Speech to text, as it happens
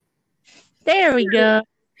There we go.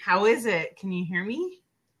 How is it? Can you hear me?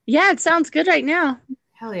 Yeah, it sounds good right now.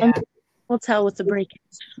 Hell yeah. We'll tell with the break.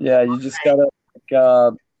 Yeah, you just gotta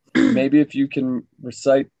maybe if you can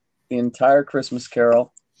recite the entire Christmas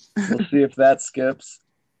Carol, we'll see if that skips.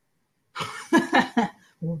 The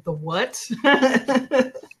what?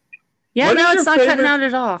 Yeah, What no, is it's your not cutting favorite- out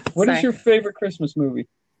at all. What is Sorry. your favorite Christmas movie?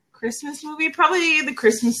 Christmas movie? Probably the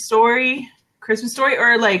Christmas Story. Christmas Story,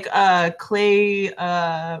 or like Clay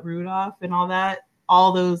Rudolph and all that.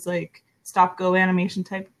 All those like stop-go animation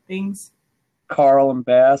type things. Carl and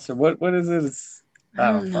Bass, or what is it?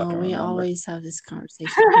 I don't know. fucking We remember. always have this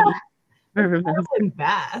conversation. I remember. And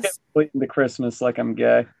Bass. Waiting to Christmas like I'm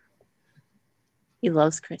gay. He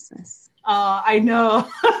loves Christmas. I know.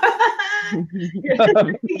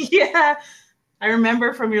 Yeah. I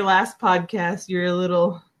remember from your last podcast, you're a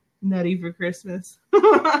little nutty for Christmas.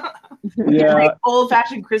 Yeah. Like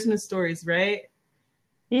old-fashioned Christmas stories, right?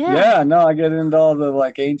 Yeah, no, I get into all the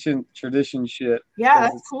like ancient tradition shit. Yeah,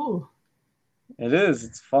 that's cool. It is.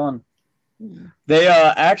 It's fun. They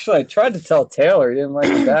actually, I tried to tell Taylor. He didn't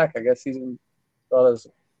write me back. I guess he thought I was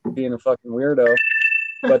being a fucking weirdo.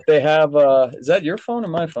 But they have. Is that your phone or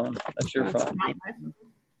my phone? That's your phone.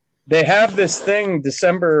 They have this thing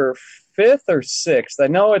December 5th or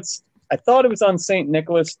 6th. I thought it was on St.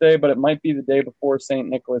 Nicholas Day, but it might be the day before St.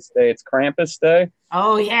 Nicholas Day. It's Krampus Day.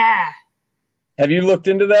 Oh yeah. Have you looked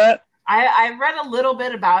into that? I read a little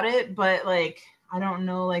bit about it, but like I don't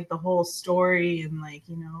know like the whole story and like,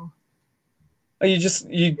 you know. Oh,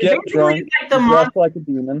 you get drunk, like the dress like a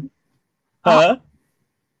demon. Huh?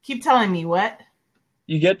 Keep telling me what?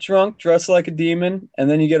 You get drunk, dress like a demon, and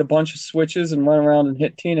then you get a bunch of switches and run around and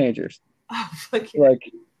hit teenagers. Oh, fuck yeah.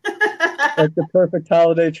 Like the perfect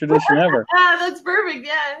holiday tradition ever. That's perfect.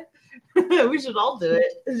 Yeah, we should all do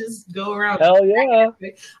it. Just go around. Hell yeah!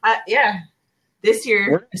 Yeah, this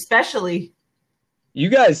year especially. You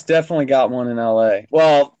guys definitely got one in LA.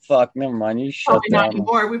 Well, fuck, never mind. You shut probably down. Not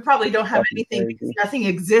anymore. We probably don't have anything because nothing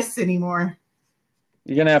exists anymore.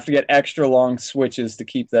 You're gonna have to get extra long switches to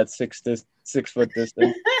keep that 6 foot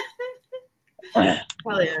distance. Hell yeah!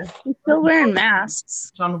 We're still wearing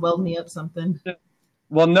masks. Trying to weld me up something.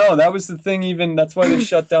 Well, no, that was the thing. Even that's why they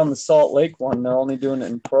shut down the Salt Lake one. They're only doing it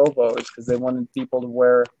in Provo, is because they wanted people to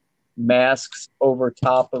wear masks over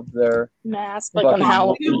top of their masks, like on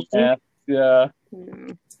Halloween. Masks. Yeah.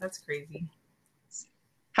 That's crazy.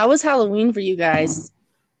 How was Halloween for you guys?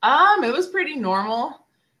 It was pretty normal.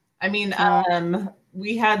 I mean,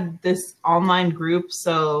 we had this online group,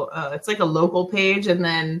 so it's like a local page, and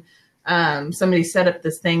then somebody set up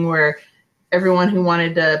this thing where everyone who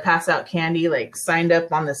wanted to pass out candy like signed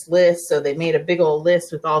up on this list. So they made a big old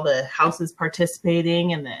list with all the houses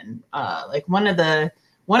participating, and then like one of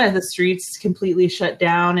the streets completely shut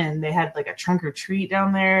down, and they had like a trunk or treat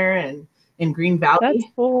down there and in Green Valley. That's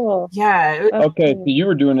cool. Yeah. Okay, so you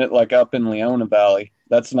were doing it like up in Leona Valley.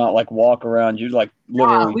 That's not like walk around. You like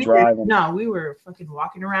literally driving. We were fucking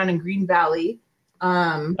walking around in Green Valley.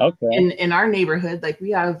 Okay. In our neighborhood, like we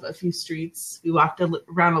have a few streets. We walked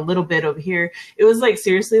around a little bit over here. It was like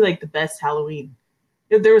seriously like the best Halloween.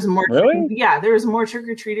 There was more. Really? Yeah, there was more trick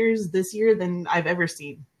or treaters this year than I've ever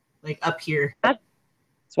seen. Like up here. That's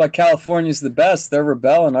why California's the best. They're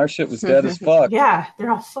rebelling. Our shit was dead as fuck. Yeah,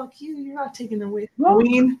 they're all fuck you. You're not taking away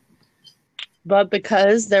Halloween. But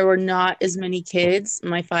because there were not as many kids,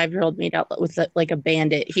 my 5-year-old made out with like a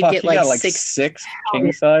bandit. He'd get like six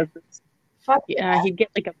king sizes. Fuck yeah, he'd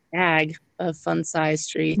get like a bag of fun size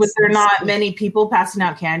treats. Was there not many people passing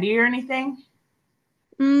out candy or anything?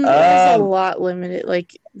 It was a lot limited.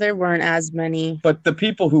 Like there weren't as many. But the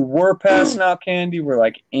people who were passing out candy were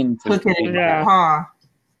like into it. Yeah. Huh.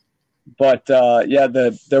 But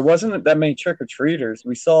there wasn't that many trick or treaters.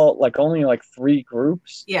 We saw like only like 3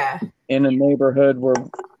 groups. Yeah. In a neighborhood where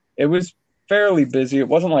it was fairly busy. It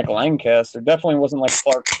wasn't like Lancaster. Definitely wasn't like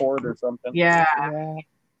Clark Court or something. Yeah.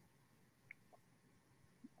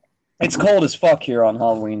 It's cold as fuck here on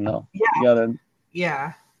Halloween though. Yeah.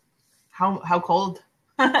 Yeah. How cold?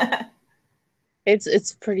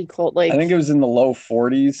 It's pretty cold. Like I think it was in the low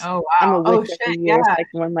 40s. Oh wow! I'm awake shit! year, Yeah. so I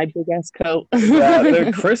can wear my big ass coat.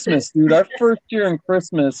 Yeah, Christmas, dude. Our first year in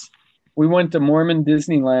Christmas, we went to Mormon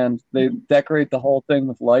Disneyland. They decorate the whole thing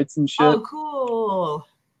with lights and shit. Oh, cool!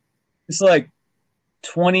 It's like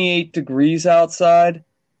 28 degrees outside,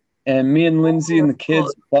 and me and Lindsay and the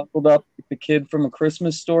kids buckled up like the kid from A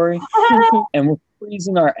Christmas Story, and we're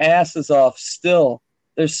freezing our asses off still.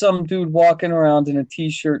 There's some dude walking around in a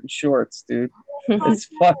t-shirt and shorts, dude. It's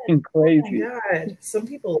fucking crazy. Oh my God. Some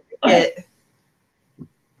people get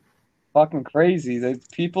fucking crazy. There's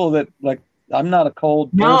people that like. I'm not a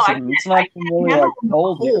cold person. It's not really like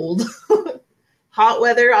cold. Hot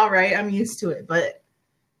weather, all right, I'm used to it, but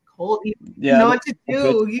cold, you know what to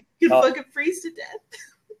do. You can fucking freeze to death.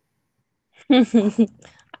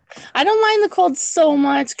 I don't mind the cold so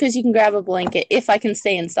much because you can grab a blanket if I can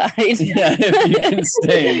stay inside. Yeah, if you can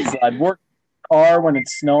stay inside. Work car when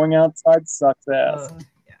it's snowing outside sucks ass.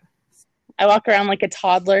 Yeah. I walk around like a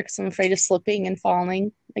toddler because I'm afraid of slipping and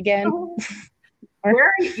falling again. Where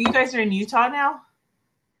are you? You guys are in Utah now?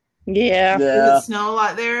 Yeah. Does it snow a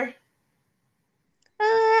lot there?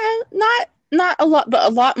 Not a lot, but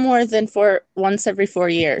a lot more than for once every 4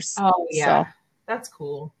 years. Oh yeah, so. That's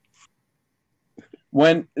cool.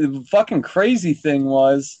 When the fucking crazy thing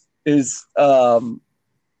is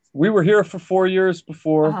we were here for 4 years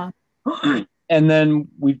before, and then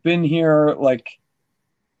we've been here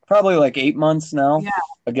probably 8 months now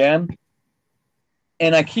again.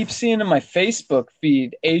 And I keep seeing in my Facebook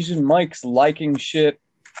feed Asian Mike's liking shit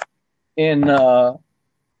in our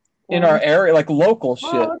area, local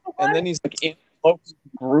shit. And then he's in a local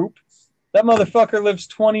group. That motherfucker lives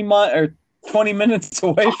 20 minutes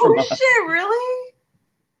away from us. Oh shit, really?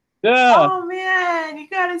 Yeah. Oh man, you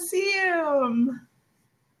gotta see him.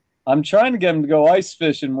 I'm trying to get him to go ice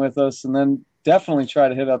fishing with us, and then definitely try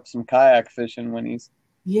to hit up some kayak fishing when he's.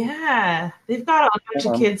 Yeah, they've got a bunch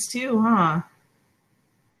of kids too, huh?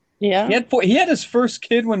 Yeah. He had his first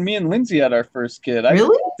kid when me and Lindsay had our first kid.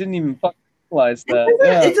 Really? I didn't even fucking realize that.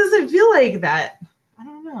 It doesn't feel like that. I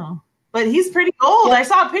don't know. But he's pretty old. Yeah. I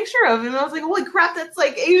saw a picture of him and I was like, holy crap, that's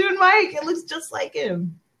Asian Mike. It looks just like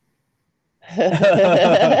him. Here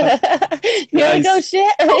we go,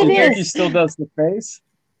 shit. Right here. He still does the face.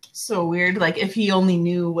 So weird. If he only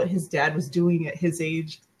knew what his dad was doing at his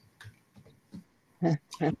age.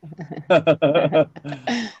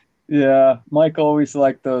 Yeah, Mike always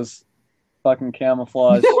liked those fucking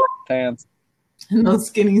camouflage pants. And those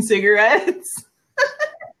skinny cigarettes.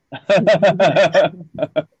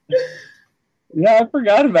 Yeah, I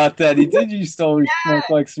forgot about that. He did used to always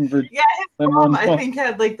smoke some Virginia. Yeah, his mom, I think,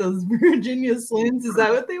 had those Virginia Slims. Is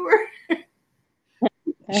that what they were?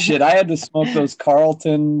 Shit, I had to smoke those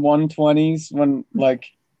Carlton 120s when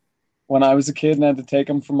I was a kid and had to take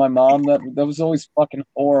them from my mom. That was always fucking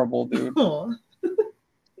horrible, dude.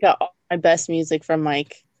 Got all my best music from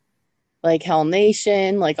Mike. Hell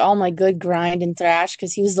Nation, all my good grind and thrash,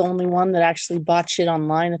 because he was the only one that actually bought shit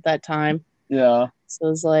online at that time. Yeah. So it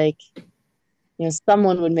was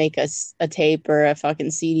someone would make us a tape or a fucking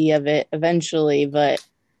CD of it eventually, but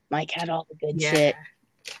Mike had all the good shit.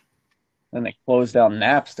 Then they closed down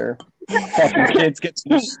Napster. Fucking kids get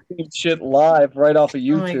some shit live right off of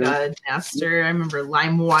YouTube. Oh my god, Napster. I remember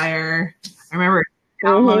LimeWire. I remember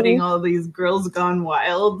downloading all these Girls Gone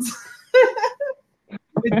Wild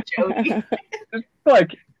with Jody.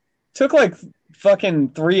 Took fucking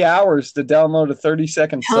 3 hours to download a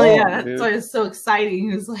 30-second song. Hell yeah, dude. So it was so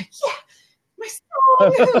exciting. It was my song.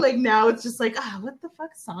 Now it's just what the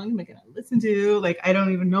fuck song am I gonna listen to? I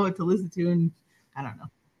don't even know what to listen to, and I don't know.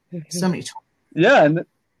 So many choices. Yeah, and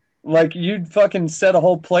you'd fucking set a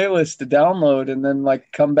whole playlist to download, and then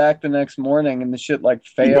come back the next morning, and the shit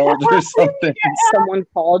failed or something. Yeah. Someone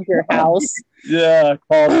called your house. Yeah,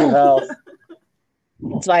 called your house.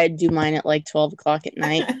 That's why I'd do mine at 12 o'clock at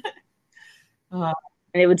night. And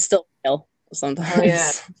it would still fail sometimes. Oh,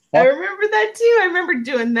 yeah. I remember that too. I remember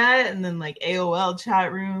doing that, and then AOL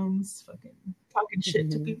chat rooms, fucking talking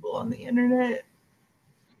shit to people on the internet.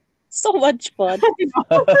 So much fun.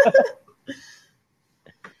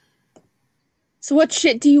 So what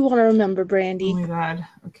shit do you want to remember, Brandi? Oh my god.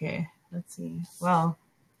 Okay, let's see. Well,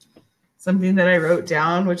 something that I wrote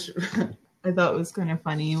down, which I thought was kind of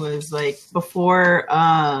funny, was before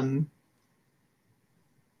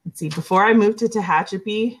before I moved to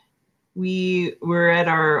Tehachapi, we were at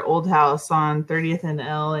our old house on 30th and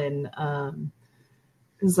L, and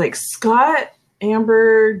it was Scott,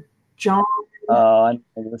 Amber, John. Oh, I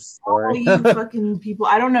know this story. All you fucking people.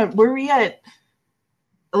 I don't know. Were we at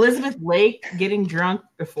Elizabeth Lake getting drunk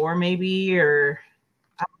before, maybe, or?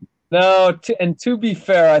 No, and to be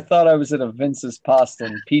fair, I thought I was at a Vince's Pasta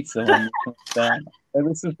and Pizza when we down. And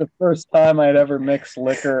this is the first time I'd ever mixed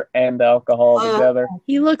liquor and alcohol together.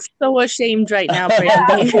 He looks so ashamed right now,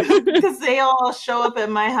 Brandi. Because they all show up at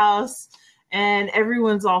my house, and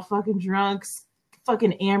everyone's all fucking drunk.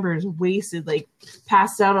 Fucking Amber's wasted,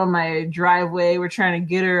 passed out on my driveway. We're trying to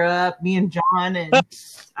get her up, me and John, and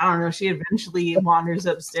I don't know. She eventually wanders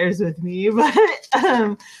upstairs with me, but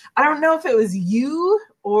I don't know if it was you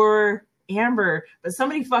or Amber, but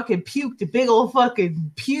somebody fucking puked a big old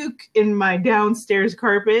fucking puke in my downstairs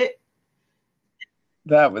carpet.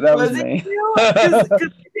 That was me.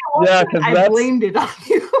 Yeah, because I blamed it on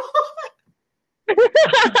you.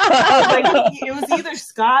 Like it was either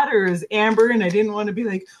Scott or it was Amber, and I didn't want to be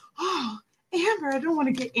like, oh, Amber, I don't want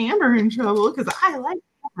to get Amber in trouble because I like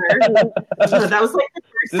Amber. So that was like the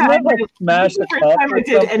first time I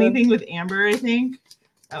did anything with Amber, I think.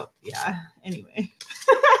 Oh yeah. Anyway.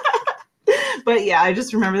 But yeah, I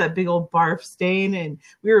just remember that big old barf stain, and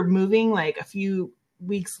we were moving like a few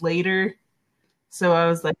weeks later. So I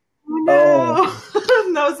was like, oh no.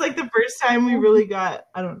 Oh. That was like the first time we really got,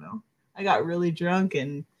 I don't know. I got really drunk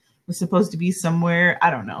and was supposed to be somewhere.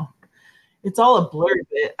 I don't know. It's all a blur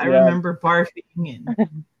bit. I remember barfing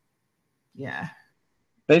and yeah.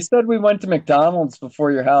 They said we went to McDonald's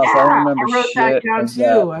before your house. Yeah, I remember I wrote shit that down like too.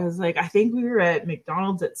 That. I was like, I think we were at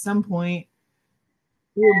McDonald's at some point.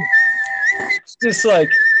 It's just like,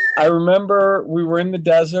 I remember we were in the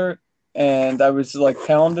desert and I was like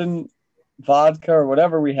pounding vodka or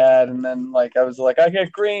whatever we had, and then like I was like, I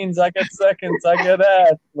get greens, I get seconds, I get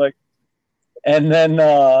ass, like, and then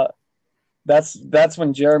that's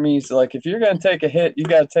when Jeremy's like, if you're gonna take a hit, you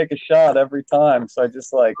gotta take a shot every time. So I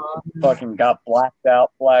just like fucking got blacked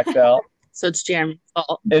out. So it's Jeremy's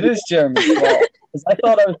fault. It is Jeremy's fault because I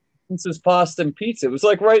thought I was Princess Pasta and Pizza. It was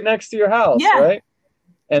like right next to your house, right?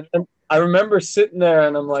 And then I remember sitting there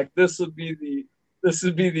and I'm like, this would be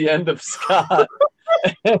the end of Scott.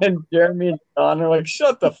 And Jeremy and Don are like,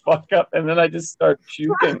 shut the fuck up. And then I just start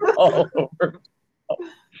puking all over.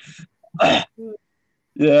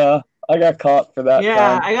 Yeah, I got caught for that. Yeah,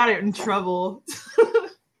 time. I got it in trouble.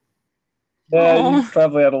 Yeah, you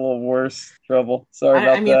probably had a little worse trouble. Sorry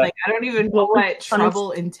about that. I mean, like, I don't even know what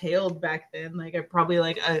trouble entailed back then. Like, I probably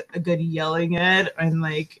like a good yelling at and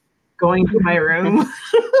like going to my room.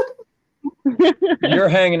 You're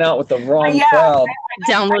hanging out with the wrong crowd.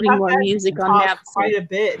 Downloading more music on Napster quite a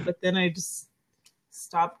bit, but then I just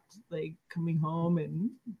stopped like coming home and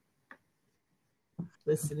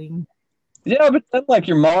listening. Yeah, but then like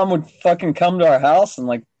your mom would fucking come to our house and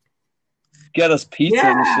like get us pizza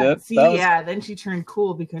and shit. See, then she turned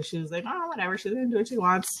cool because she was like, oh, whatever, she's gonna do what she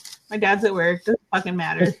wants. My dad's at work, doesn't fucking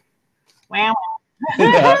matter. Wow.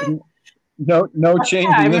 Yeah. No change.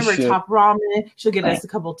 Yeah, I remember Top Ramen. She'll get us a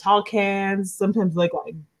couple tall cans, sometimes like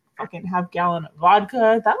a fucking half-gallon of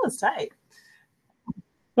vodka. That was tight.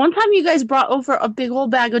 One time you guys brought over a big old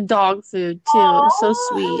bag of dog food too. It was so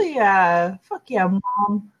sweet. Hell yeah. Fuck yeah,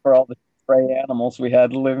 Mom. For all the stray animals we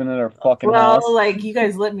had living in our fucking house. Well, like you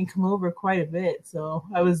guys let me come over quite a bit, so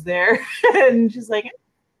I was there. And she's like,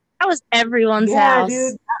 that was everyone's house.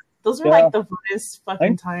 Dude. Those were like the funnest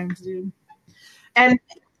fucking times, dude. And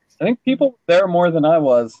I think people were there more than I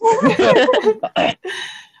was. I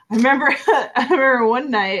remember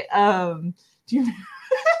one night, do you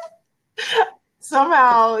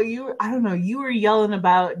somehow you were yelling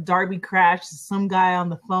about Darby Crash to some guy on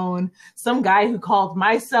the phone, some guy who called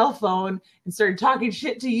my cell phone and started talking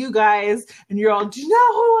shit to you guys, and you're all, do you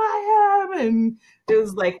know who I am? And it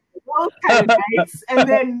was like those kind of nights. And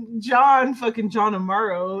then John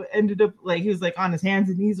Amaro ended up like, he was like on his hands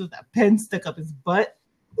and knees with that pen stuck up his butt.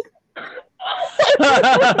 I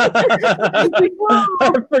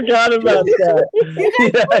forgot about that.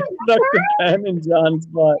 Yeah, I stuck the pen in John's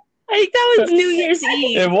butt. I think that was New Year's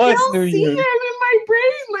Eve. It was New Year's. See him in my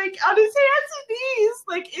brain, like on his hands and knees,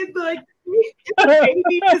 like in the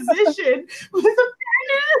baby position with a pen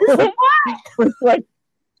in his butt. Like,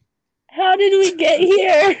 how did we get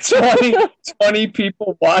here? 20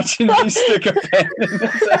 people watching me stick a pen in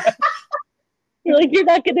his ass. You're like, you're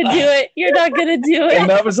not gonna do it. You're not gonna do it. And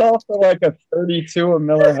that was also like a 32 of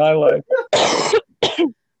Miller High Life.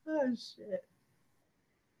 Oh shit!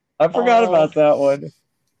 I forgot about that one.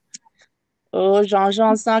 Oh,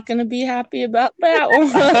 Jean's not gonna be happy about that one.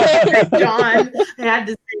 John, I had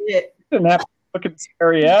to say it. Didn't have to fucking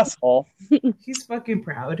scary asshole. He's fucking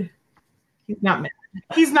proud. He's not mad.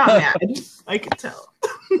 He's not mad. I can tell.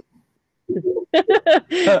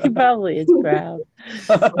 He probably is proud.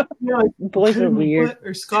 Boys are weird.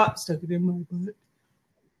 Or Scott stuck it in my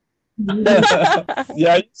butt.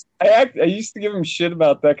 Yeah, I used to give him shit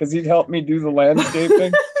about that because he'd help me do the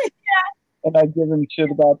landscaping. And I give him shit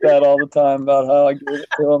about that all the time, about how I gave it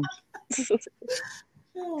to him.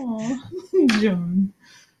 Oh, John.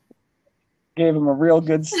 Gave him a real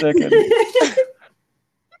good sticking.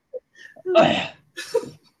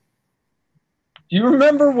 Do you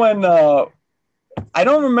remember when, I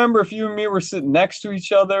don't remember if you and me were sitting next to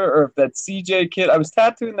each other or if that CJ kid, I was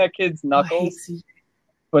tattooing that kid's knuckles.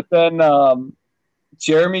 But then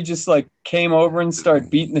Jeremy just like came over and started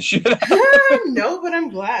beating the shit out of him. No, but I'm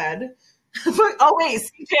glad. Oh wait,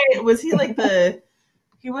 CJ, was he like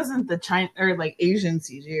he wasn't the China or like Asian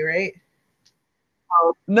CJ, right?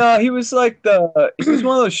 No, he was like he was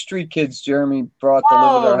one of those street kids Jeremy brought to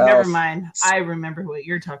live at our house. Never mind. I remember what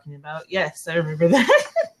you're talking about. Yes, I remember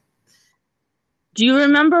that. Do you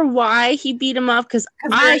remember why he beat him up? Because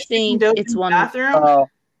I think it's one. Bathroom. Oh,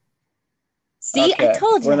 see, okay. I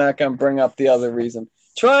told you. We're not going to bring up the other reason.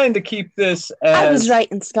 Trying to keep this as I was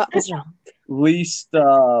right and Scott was wrong. Least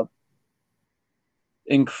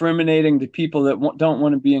incriminating to people that don't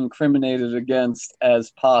want to be incriminated against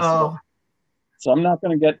as possible. So I'm not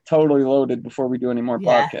going to get totally loaded before we do any more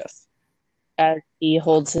podcasts. As he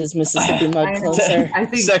holds his Mississippi mud closer. I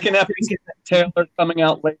think second episode, Taylor coming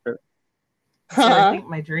out later. I think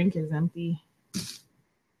my drink is empty.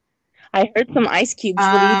 I heard some ice cubes.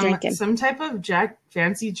 What are you drinking? Some type of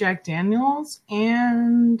fancy Jack Daniels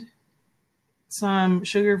and some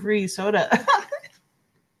sugar-free soda.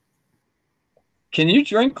 Can you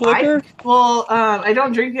drink liquor? I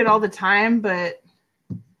don't drink it all the time, but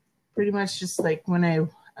pretty much just like when I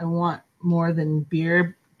want more than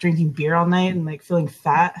beer, drinking beer all night and like feeling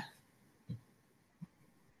fat.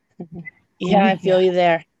 Yeah, I feel you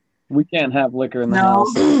there. We can't have liquor in the house.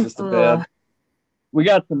 It's just a bad. We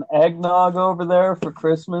got some eggnog over there for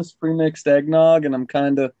Christmas, pre-mixed eggnog, and I'm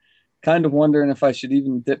kind of wondering if I should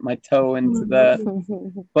even dip my toe into that.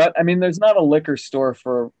 But I mean, there's not a liquor store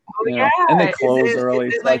for and they close early.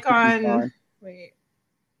 Is it like on? Wait.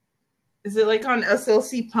 Is it like on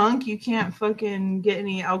SLC Punk? You can't fucking get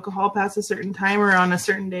any alcohol past a certain time or on a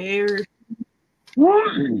certain day, or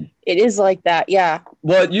it is like that, yeah.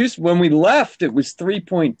 Well, when we left, it was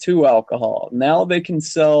 3.2 alcohol. Now they can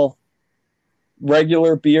sell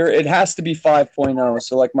regular beer. It has to be 5.0.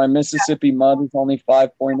 So, like my Mississippi Mud is only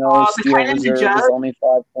 5.0. Steel Reserve is only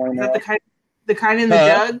 5.0. Is that the kind in the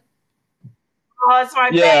jug? Oh, that's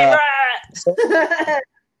my favorite.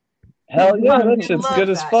 Hell yeah, that shit's good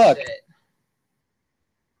as fuck. Shit.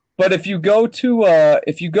 But if you go to a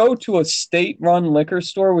state-run liquor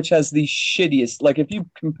store, which has the shittiest, like if you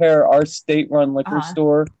compare our state-run liquor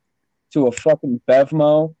store to a fucking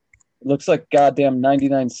Bevmo, it looks like goddamn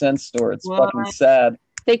 99-cent store. It's fucking sad.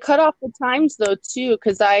 They cut off the times though too,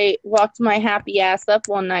 because I walked my happy ass up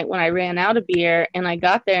one night when I ran out of beer, and I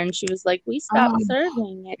got there and she was like, "We stopped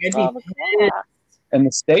serving at 12 o'clock." And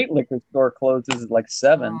the state liquor store closes at like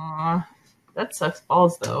 7. That sucks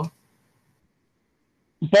balls though.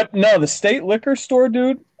 But no, the state liquor store,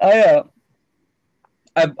 dude. I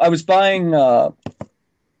was buying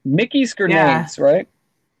Mickey's grenades, right?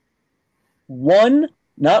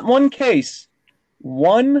 Not one case.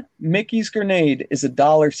 One Mickey's grenade is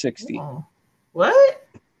 $1.60. Oh. What?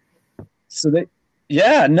 So they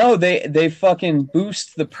fucking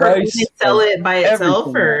boost the price. They sell it by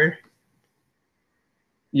itself, or?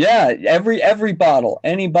 Yeah, every bottle,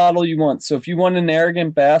 any bottle you want. So if you want an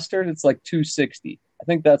Arrogant Bastard, it's like $2.60. I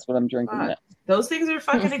think that's what I'm drinking now. Those things are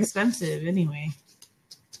fucking expensive anyway.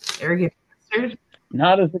 Arrogant Bastard.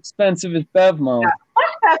 Not as expensive as Bevmo. Yeah,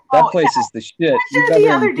 that place is the shit. The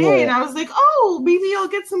other day, and I was like, "Oh, maybe I'll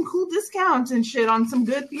get some cool discounts and shit on some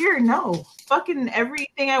good beer." No, fucking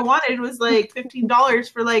everything I wanted was like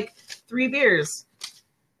 $15 for like 3 beers.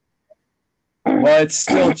 Well, it's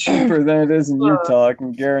still cheaper than it is in Utah. I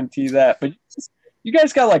can guarantee that. But you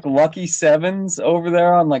guys got like Lucky Sevens over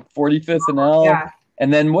there on like 45th and L. Yeah.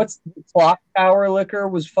 And then what's the Clock Tower liquor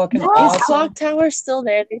was fucking awesome. Is Clock Tower still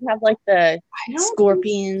there? They have like the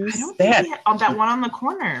scorpions. I don't think that one on the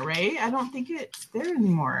corner, right? I don't think it's there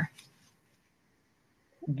anymore.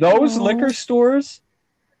 Those liquor stores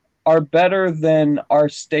are better than our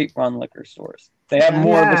state-run liquor stores. They have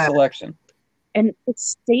more of a selection. And the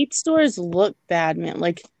state stores look bad, man.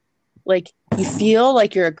 Like you feel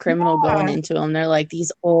like you're a criminal going into them. They're like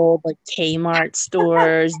these old like Kmart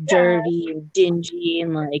stores, dirty and dingy,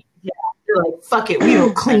 and like you're like, fuck it, we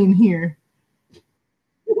don't clean here.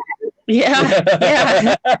 Yeah.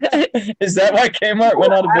 Is that why Kmart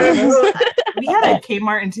went out of business? We had a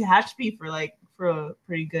Kmart in Tehachapi for a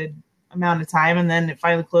pretty good amount of time, and then it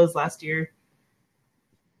finally closed last year.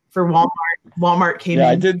 For Walmart, Walmart came in.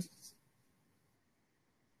 I did.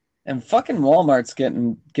 And fucking Walmart's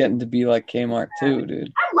getting to be like Kmart too,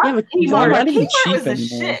 dude. I love Kmart. Not even Kmart cheap was the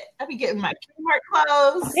anymore. shit. I'd be getting my Kmart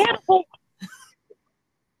clothes. They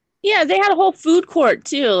had a whole food court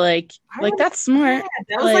too. Like that's smart. Yeah,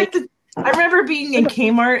 that was I remember being in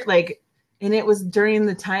Kmart, and it was during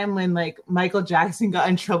the time when Michael Jackson got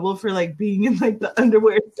in trouble for being in the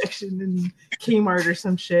underwear section in Kmart or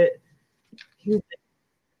some shit. He was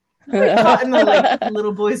caught in the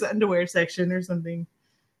little boys' underwear section or something.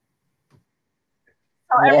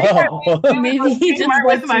 So every time maybe he just Kmart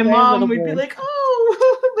with my mom, we'd be like,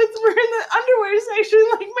 "Oh, we're in the underwear section,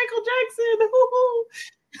 like Michael Jackson."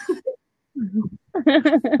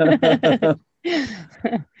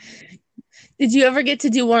 Did you ever get to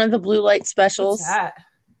do one of the blue light What's specials? that?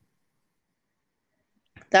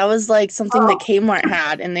 That was like something that Kmart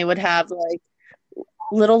had, and they would have like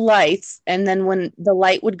little lights, and then when the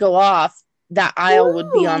light would go off, that aisle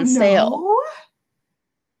would be on sale.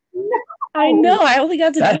 No. I know. I only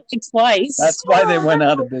got to do it twice. That's why they went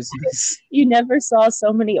out of business. You never saw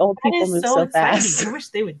so many old That people is move so so exciting. fast. I wish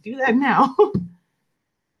they would do that now.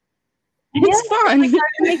 It's fun. Like, It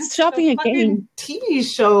makes shopping a game. TV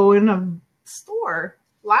show in a store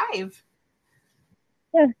live.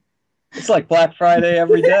 It's like Black Friday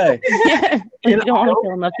every day. Yeah. You don't want to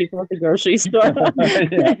kill enough people at the grocery store.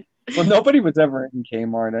 Yeah. Well, nobody was ever in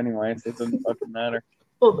Kmart anyway, so it doesn't fucking matter.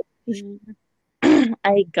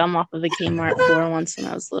 I ate gum off of the Kmart floor once when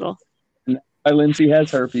I was little. Lindsay has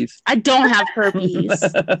herpes. I don't have herpes.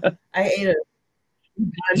 I ate it.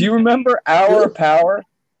 Do you remember Our Power?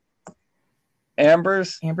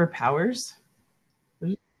 Amber's? Amber Powers?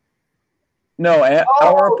 No,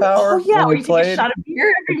 Our Power. Oh, yeah, when where you take a shot of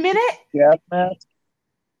beer every minute? Gas mask.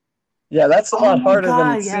 Yeah, that's a lot harder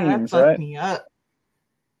than it seems, that fucked right? me up.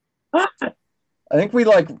 I think we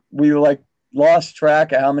lost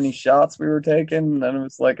track of how many shots we were taking, and it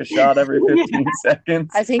was like a shot every 15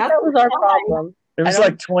 seconds. I think that was our problem. It was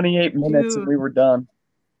like 28 minutes and we were done.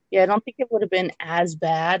 Yeah, I don't think it would have been as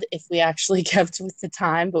bad if we actually kept with the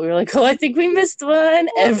time, but we were like, oh, I think we missed one.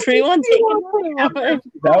 Everyone take another one.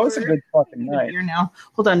 That was a good fucking night. Here now.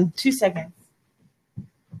 Hold on 2 seconds.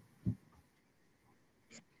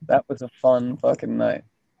 That was a fun fucking night.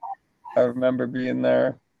 I remember being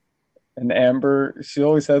there. And Amber, she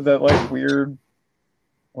always had that like weird,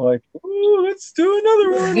 like, ooh, let's do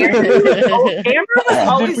another one. Amber was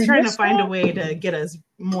always trying to find a way to get us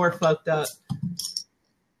more fucked up.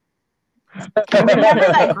 Remember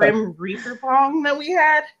that Grim Reaper bong that we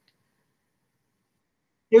had?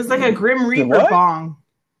 It was like a Grim Reaper bong.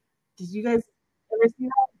 Did you guys ever see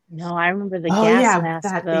that? No, I remember the gas mask,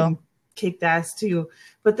 that though. thing kicked ass too.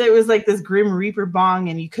 But there was like this Grim Reaper bong,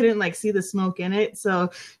 and you couldn't like see the smoke in it.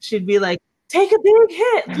 So she'd be like, "Take a big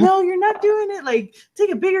hit." No, you're not doing it. Like,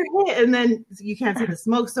 take a bigger hit, and then you can't see the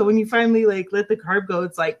smoke. So when you finally like let the carb go,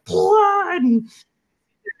 it's like and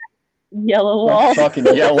yellow wall. Fucking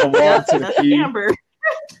yellow wall to the key. Amber.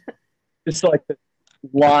 It's like the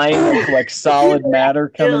line of like solid matter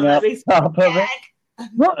coming out the top of it.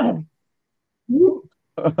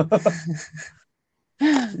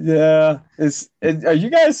 Yeah. Are you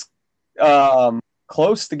guys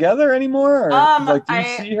close together anymore? Or, like, do you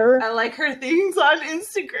see her? I like her things on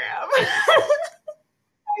Instagram.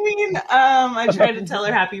 I mean, I try to tell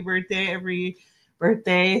her happy birthday every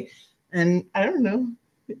birthday, and I don't know.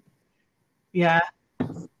 Yeah.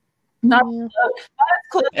 Not as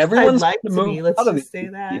close Everyone's as I'd like to to be. Let's out just say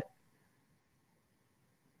that.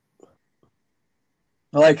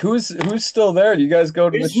 Like, who's still there? Do you guys go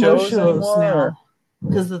to There's the shows no anymore? now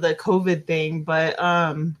because of the COVID thing. But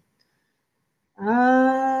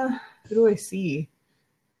who do I see?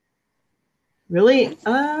 Really?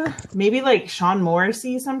 Maybe like Sean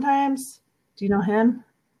Morrissey sometimes. Do you know him?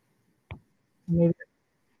 Maybe.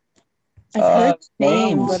 I've heard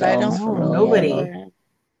names, but I don't know. Nobody.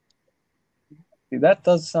 See, that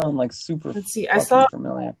does sound like super. Let's see. I saw.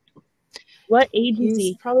 Familiar. What age is He's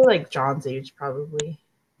he? probably like John's age, probably.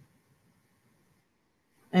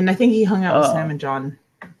 And I think he hung out with Sam and John,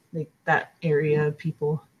 like that area of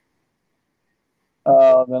people.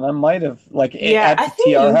 Then I might have at the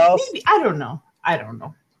TR house. Maybe, I don't know. I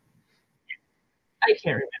can't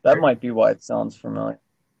remember. That might be why it sounds familiar.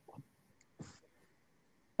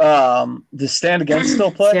 Does Stand Against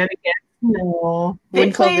still play? Stand Against? No.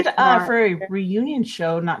 They played for a reunion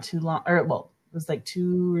show not too long, it was like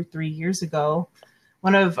 2 or 3 years ago.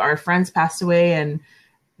 One of our friends passed away, and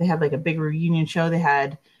they had like a big reunion show. They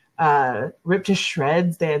had Ripped to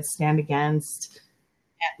Shreds. They had Stand Against.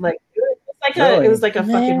 Like it was like a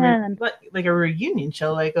fucking like a reunion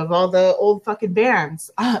show, like of all the old fucking bands.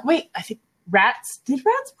 Wait, I think Rats. Did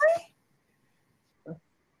Rats play?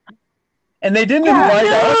 And they didn't invite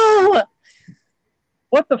us.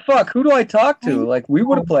 What the fuck? Who do I talk to? Like, we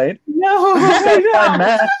would have played. No, find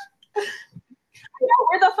Matt.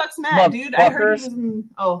 Where the fuck's Matt, dude? I heard he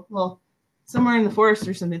was somewhere in the forest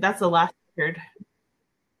or something. That's the last I heard.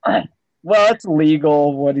 Well, it's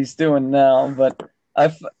legal what he's doing now, but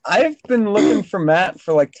I've been looking for Matt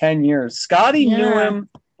for like 10 years. Scotty knew him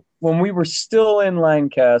when we were still in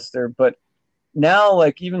Lancaster, but now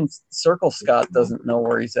like even Circle Scott doesn't know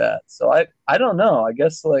where he's at. So I don't know. I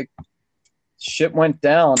guess like shit went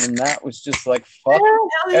down and Matt was just like fuck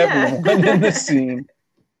everyone in the scene.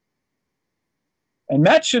 And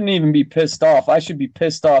Matt shouldn't even be pissed off. I should be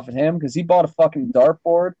pissed off at him because he bought a fucking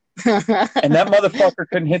dartboard, and that motherfucker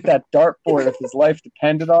couldn't hit that dartboard if his life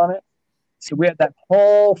depended on it. So we had that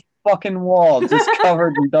whole fucking wall just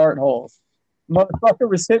covered in dart holes. Motherfucker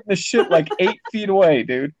was hitting the shit like 8 feet away,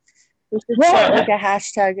 dude. We should start like a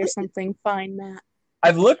hashtag or something. Find Matt.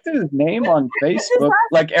 I've looked at his name on Facebook,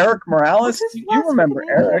 like Eric Morales. You remember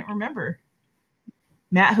Eric? I don't remember.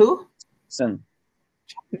 Matt who? Jefferson.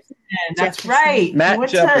 That's Jefferson. right. Matt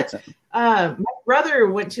Jefferson. My brother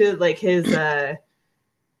went to like his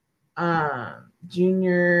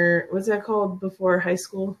junior, what's that called before high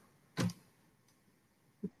school?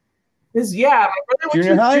 My brother went to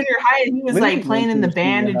junior high and he was like playing in the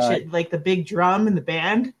band and shit, like the big drum in the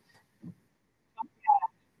band.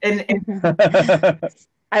 And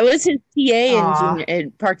I was his TA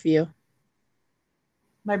in Parkview.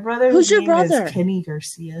 My brother, who's your brother? Is Kenny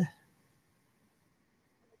Garcia.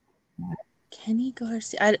 Kenny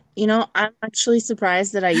Garcia. I'm actually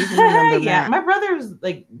surprised that I even remember Matt. My brother was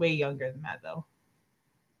like way younger than Matt though.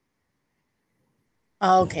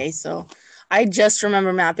 Oh, okay, so I just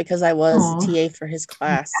remember Matt because I was TA for his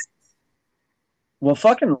class. Well,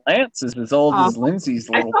 fucking Lance is as old as Lindsay's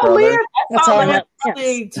little brother. I saw Lance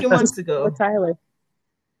probably 2 months ago. With Tyler.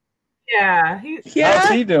 Yeah. How's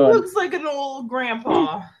he doing? He looks like an old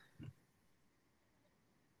grandpa.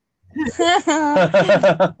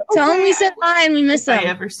 Tell him we said hi and we miss him. If I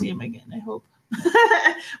ever see him again, I hope.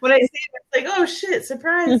 When I see him, it's like, oh shit,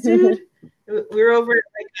 surprise, dude. We were over at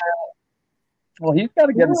well, he's got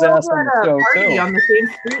to get his ass on the show too. On the same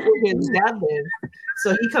street where his dad lives.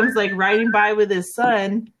 So he comes like riding by with his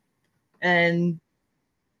son, and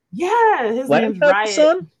his name's Riot.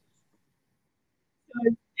 Son?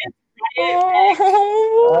 It's Riot.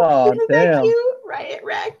 Oh, isn't damn! That cute? Riot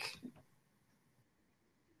Wreck.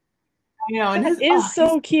 I know, and he is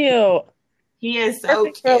so cute. He is so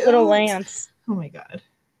cute. cute. Little Lance. Oh my god.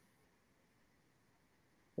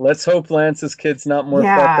 Let's hope Lance's kid's not more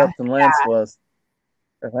fucked up than Lance was.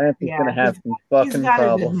 Or Lance is gonna have some fucking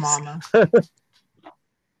problems. Mama.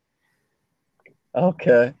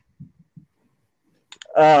 Okay.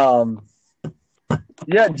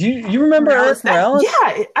 Yeah, do you remember Eric Morales?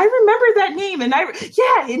 Yeah, I remember that name, and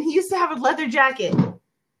and he used to have a leather jacket.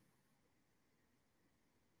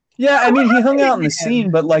 Yeah, I mean, he hung out in the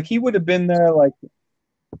scene, but like he would have been there. Like,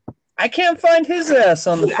 I can't find his ass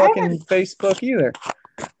on the fucking Facebook either.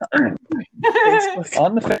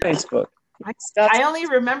 On the Facebook. I only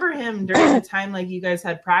remember him during the time like you guys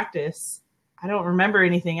had practice. I don't remember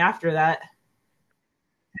anything after that.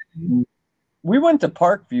 We went to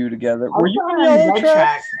Parkview together. Were you in Yellow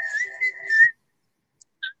Track?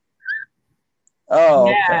 Oh,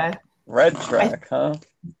 yeah. Okay. Red Track, huh?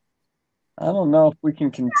 I don't know if we can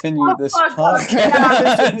continue this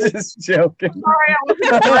podcast. Just joking. Sorry, I was the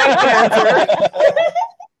right answer.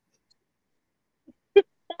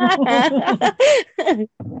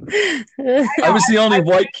 I was the only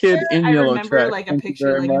white kid in Yellow Track. I remember like a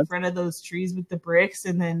picture like in front of those trees with the bricks,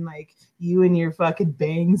 and then like you and your fucking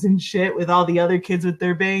bangs and shit with all the other kids with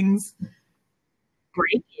their bangs.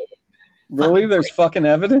 Break it. Really? There's fucking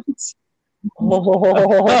evidence?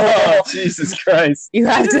 Oh, Jesus Christ. You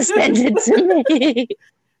have to send it to me.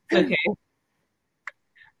 Okay.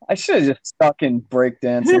 I should have just stuck in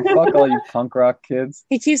breakdancing. Fuck all you punk rock kids.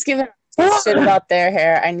 He keeps giving shit about their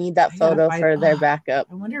hair. I need that photo for their backup.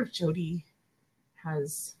 I wonder if Jody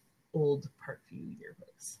has old Parkview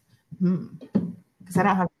yearbooks. Because I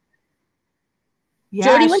don't have. Yeah,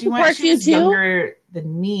 Jody went to Parkview she was too? Younger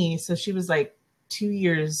than me, so she was like 2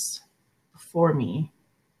 years before me,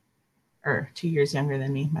 or 2 years younger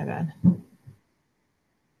than me. My bad.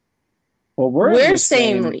 Well, we're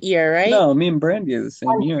same year, right? No, me and Brandi are the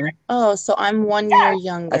same year. Oh, so I'm 1 year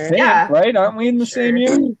younger. I think, right? Aren't we in the same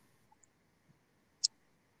year? We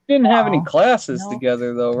didn't have any classes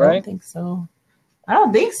together, though, right? I don't think so. I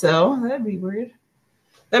don't think so. That'd be weird.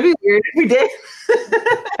 That'd be weird if we did.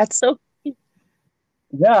 That's so cute.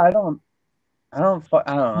 Yeah, I don't know.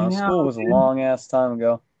 School was a long ass time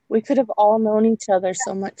ago. We could have all known each other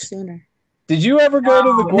so much sooner. Did you ever go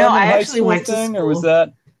to the Gorman High actually School went to thing, or school. was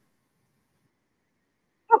that?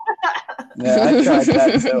 Yeah, I tried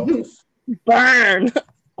that too. Burn.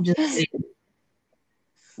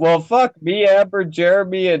 Well, fuck, me, Amber,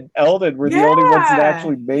 Jeremy, and Eldon were the only ones that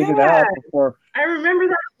actually made it out before. I remember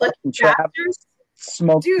that. Like,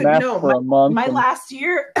 smoked meth for a month. My last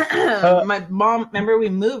year, my mom, remember we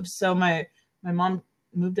moved, so my mom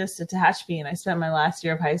moved us to Tehachapi, and I spent my last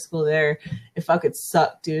year of high school there. It fucking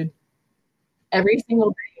sucked, dude. Every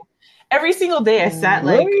single day I sat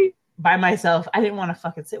like by myself. I didn't want to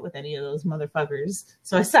fucking sit with any of those motherfuckers.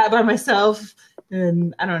 So I sat by myself,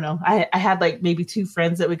 and I don't know. I had like maybe 2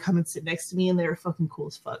 friends that would come and sit next to me, and they were fucking cool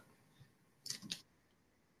as fuck.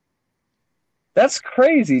 That's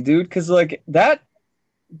crazy, dude. Because like that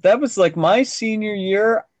was like my senior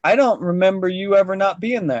year. I don't remember you ever not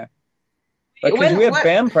being there. Like, because we had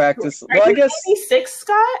band practice. Well, I guess 86,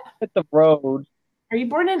 Scott. Hit the road. Are you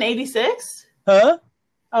born in 86? Huh?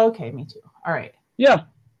 Oh, okay, me too. All right. Yeah.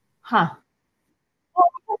 Huh.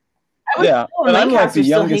 I was still in Lancaster,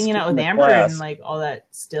 still hanging out with Amber and like all that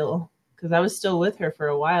still, because I was still with her for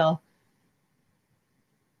a while.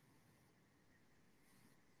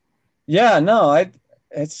 Yeah, no, I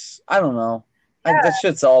don't know. Yeah. That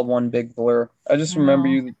shit's all one big blur. I just remember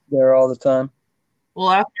you there all the time. Well,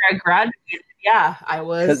 after I graduated, yeah, I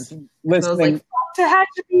was. I was like, fuck to have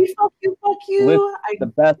to be, fuck you. The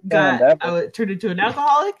best band ever. I turned into an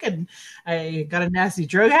alcoholic, and I got a nasty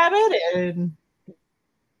drug habit, and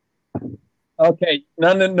okay,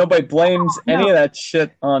 nobody blames any of that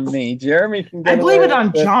shit on me. Jeremy can get I blame it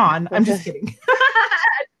on John. I'm just kidding.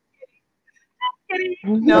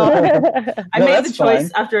 No, I made the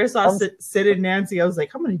choice after I saw Sid and Nancy. I was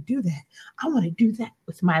like, I'm going to do that. I want to do that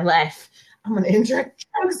with my life. I'm going to inject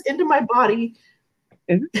drugs into my body.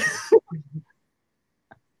 Isn't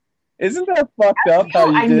that fucked up how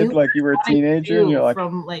you did like you were a teenager and you're like,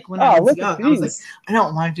 from like when I was young, I was like, I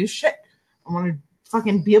don't want to do shit. I want to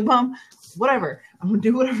fucking be a bum. Whatever. I'm going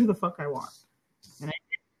to do whatever the fuck I want. And I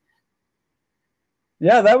did.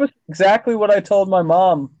 Yeah, that was exactly what I told my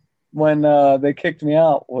mom when they kicked me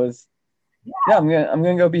out was, I'm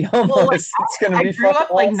gonna go be homeless. Well, like, it's gonna be fucking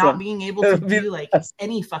awesome. Like not being able to do like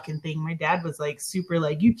any fucking thing. My dad was like super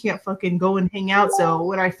like, you can't fucking go and hang out. So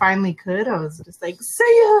when I finally could, I was just like,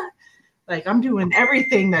 see ya. Like I'm doing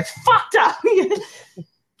everything that's fucked up.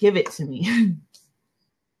 Give it to me.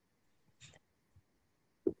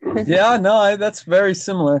 Yeah, no, that's very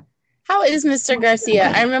similar. How is Mr.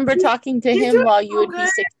 Garcia? I remember talking to him while you would be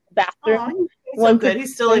sick in the bathroom. He's so good.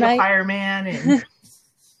 He's still like a fireman, and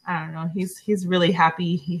I don't know. He's really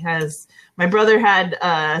happy. He has. My brother had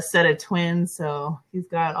a set of twins, so he's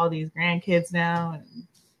got all these grandkids now, and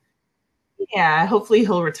yeah, hopefully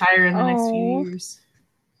he'll retire in the next few years.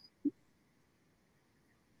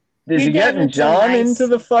 Is he getting John into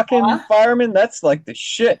the fucking fireman? That's like the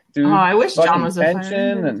shit, dude. Oh, I wish John was a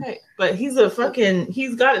fireman. But he's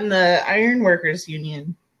got in the Iron Workers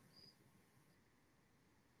Union.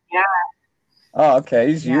 Yeah. Oh, okay.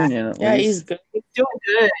 He's union at least. Yeah, he's good. He's doing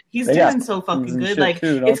good. He's doing so fucking good. Like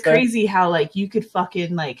it's crazy how like you could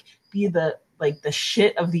fucking like be the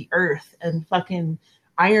shit of the earth, and fucking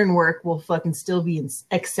ironwork will fucking still be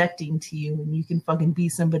accepting to you, and you can fucking be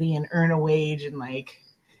somebody and earn a wage, and like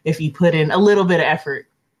if you put in a little bit of effort.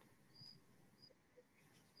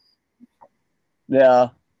 Yeah.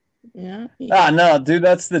 Yeah. No, dude,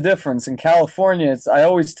 that's the difference. In California, I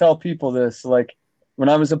always tell people this, like when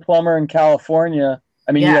I was a plumber in California,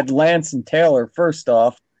 I mean, you had Lance and Taylor first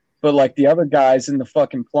off, but like the other guys in the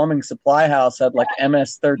fucking plumbing supply house had like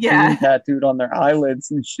MS-13 tattooed on their eyelids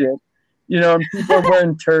and shit. You know, and people are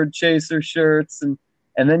wearing turd chaser shirts, and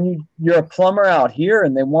then you're a plumber out here,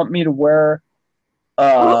 and they want me to wear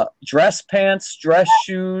dress pants, dress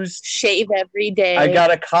shoes, shave every day. I got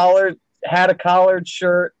had a collared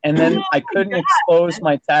shirt, and then I couldn't expose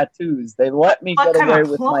my tattoos. They let me get away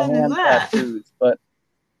with my hand tattoos, but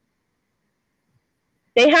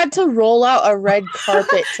they had to roll out a red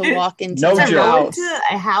carpet to walk into no the house. Into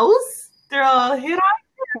a house? They're all hit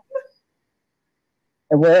on.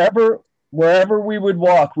 And wherever we would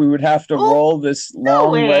walk, we would have to roll this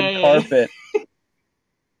long red carpet.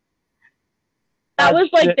 That was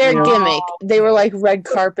like their gimmick. They were like red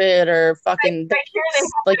carpet or fucking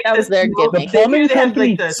like that was their gimmick. The plumbing company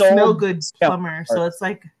like the smell good plumber, so it's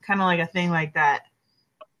like kind of like a thing like that.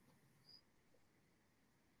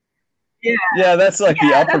 Yeah, that's like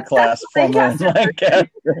the upper class plumber in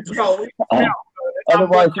Lancaster.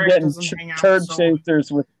 Otherwise, you're getting turd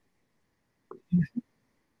chasers with.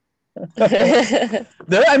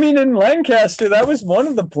 I mean, in Lancaster, that was one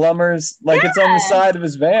of the plumbers. Like, it's on the side of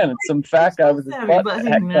his van. It's some fat guy with his butt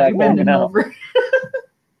hanging out.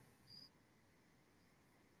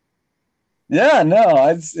 Yeah, no,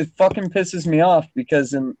 it fucking pisses me off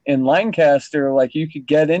because in Lancaster, like, you could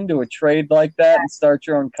get into a trade like that and start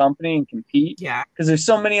your own company and compete. Yeah. Because there's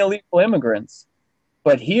so many illegal immigrants.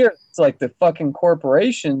 But here, it's like the fucking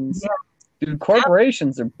corporations. Yeah. Dude,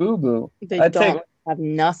 corporations are boo-boo. They don't have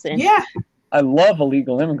nothing. Yeah. I love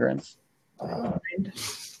illegal immigrants.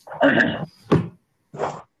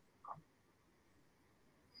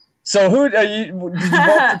 So did you vote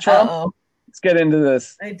for Trump? Let's get into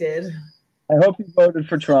this. I did. I hope you voted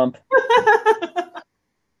for Trump.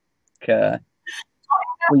 Okay.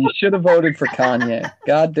 Well, you should have voted for Kanye.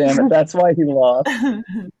 God damn it. That's why he lost. I'm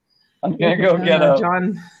going to go get a...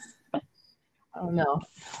 John. I don't know.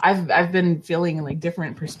 I've been feeling like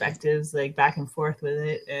different perspectives, like back and forth with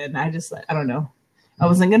it. And I just, I don't know. I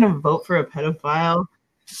wasn't going to vote for a pedophile.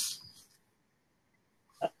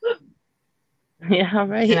 Yeah,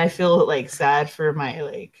 right. And I feel like sad for my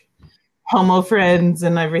like homo friends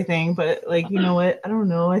and everything. But like, you know what? I don't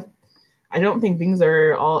know. I don't think things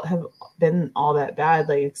have been all that bad,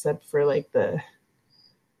 like except for like that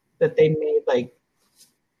they made like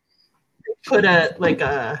put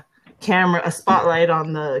a camera, a spotlight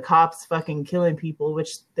on the cops fucking killing people,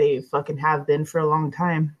 which they fucking have been for a long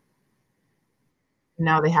time.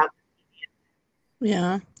 Now they have.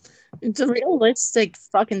 Yeah. It's a realistic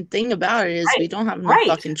fucking thing about it is we don't have enough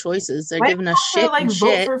fucking choices. They're giving us shit like and vote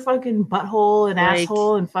shit. for fucking butthole and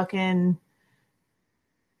asshole and fucking.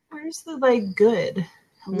 Where's the like good?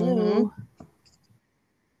 Hello.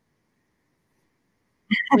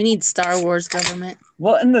 We need Star Wars government.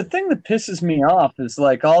 Well, and the thing that pisses me off is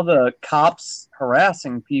like all the cops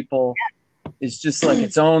harassing people is just like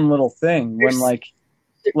its own little thing. When like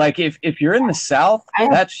if you're in the South,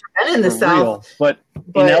 that's in the South, but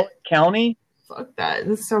in LA County, fuck that.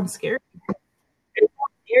 This sounds scary. It's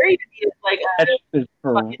scary to be like that's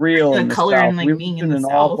for real. In the color South. and like We being live in an the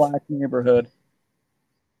all South. black neighborhood.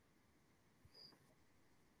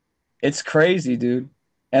 It's crazy, dude.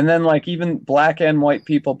 And then like even black and white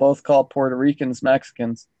people both call Puerto Ricans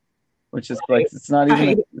Mexicans, which is like it's not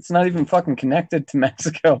even fucking connected to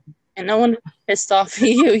Mexico. And no one pissed off at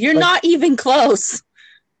you. You're not even close.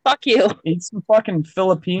 Fuck you. Eat some fucking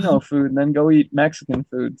Filipino food and then go eat Mexican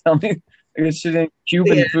food. Tell me this shit ain't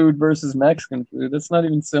Cuban food versus Mexican food. That's not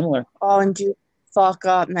even similar. Oh, and do fuck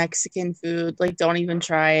up Mexican food. Like, don't even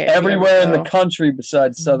try it. Everywhere in the country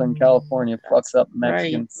besides Southern California fucks up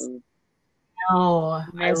Mexican food. Oh,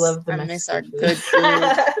 I love the miss our Mexican good food.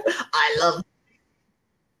 I love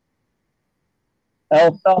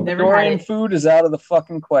El Salvadorian food is out of the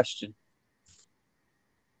fucking question.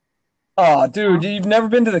 Oh, dude, you've never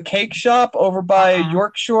been to the cake shop over by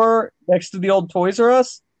Yorkshire next to the old Toys R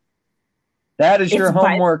Us? That is your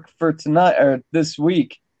homework for tonight or this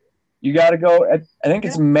week. You got to go. I think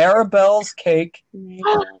it's Maribel's Cake, and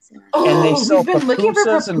they sell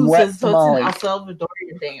pupusas and wet tamales. It's an El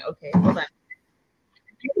Salvadorian thing. Okay, hold on.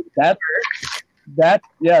 That's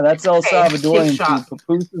El Salvadorian food.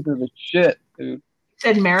 Pupusas are the shit, dude. You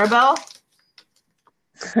said Maribel?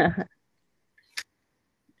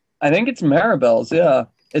 I think it's Maribel's, yeah.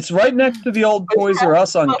 It's right next to the old Toys R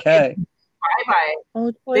Us on K. Bye-bye.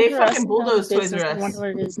 Oh, they fucking bulldozed Toys R Us. I wonder what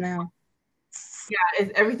it is now. Yeah,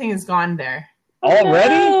 everything is gone there.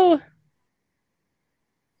 Already? No.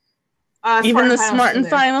 Even the Smart and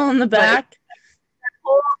Final in the back?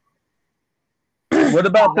 What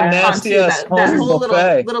about the nasty-ass home whole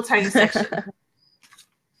buffet? little tiny section.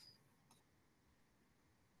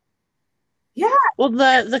 Yeah. Well,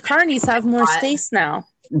 the carnies have more space now.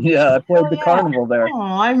 Yeah, I played the carnival there. Oh,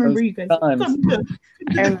 I remember you guys.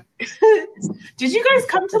 Did you guys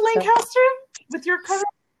come to Lancaster with your cousin?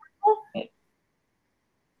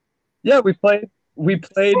 Yeah, we played in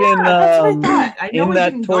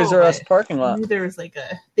that Toys R Us parking lot. I knew there was like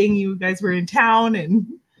a thing you guys were in town and.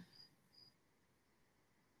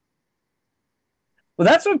 Well,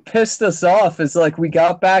 that's what pissed us off is like we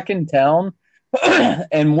got back in town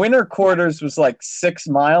and winter quarters was like 6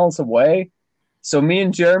 miles away. So me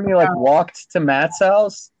and Jeremy like walked to Matt's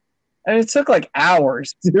house and it took like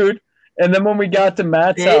hours, dude. And then when we got to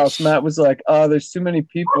Matt's house, Matt was like, "Oh, there's too many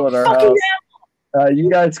people at our house. You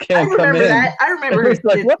guys can't come in." I remember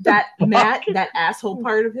like, that Matt, that asshole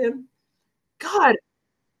part of him. God.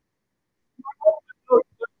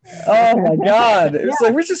 Oh my God! It was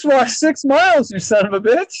like we just walked 6 miles, you son of a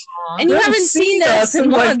bitch, and you haven't seen us in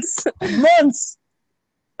months. Like months.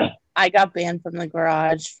 I got banned from the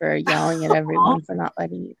garage for yelling at everyone for not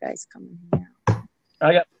letting you guys come in here.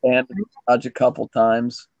 I got banned from the garage a couple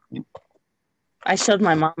times. I showed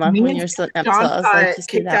my mama when you were sitting up, so I was like, "Just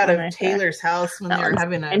kicked out of Taylor's house when they were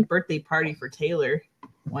having a birthday party for Taylor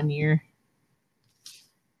one year."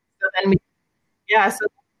 So then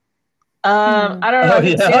I don't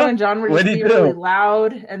know. Sam and John were just being really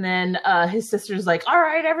loud, and then his sister's like, "All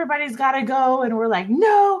right, everybody's got to go," and we're like,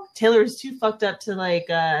 "No." Taylor's too fucked up to like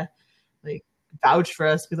vouch for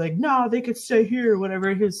us. Be like, "No, they could stay here," or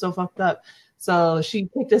whatever. He was so fucked up, so she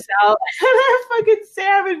kicked us out. Fucking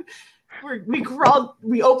Sam and we crawled.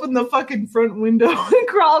 We opened the fucking front window and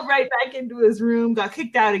crawled right back into his room. Got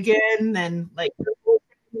kicked out again, and like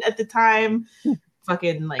at the time,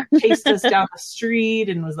 fucking like chased us down the street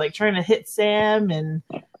and was like trying to hit Sam, and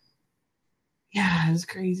yeah, it was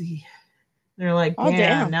crazy. They're like,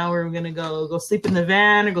 damn, now we're gonna go sleep in the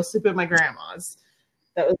van or go sleep at my grandma's.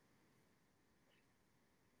 That was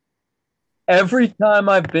every time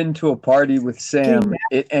I've been to a party with Sam,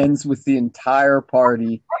 it ends with the entire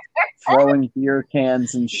party throwing beer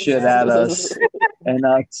cans and shit at us. And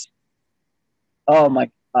oh my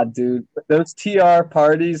God, dude. Those TR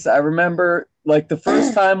parties, I remember like the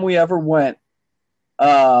first time we ever went,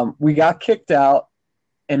 we got kicked out,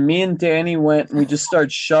 and me and Danny went and we just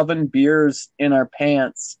started shoving beers in our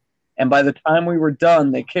pants. And by the time we were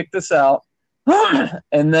done, they kicked us out.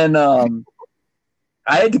 And then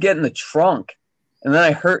I had to get in the trunk, and then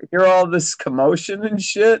I hear all this commotion and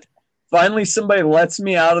shit. Finally, somebody lets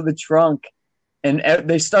me out of the trunk, and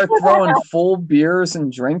they start throwing full beers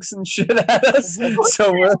and drinks and shit at us.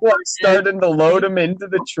 So we're like starting to load them into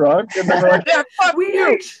the trunk, and then we're like, "Yeah, fuck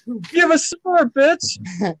you! Give us some more, bitch!"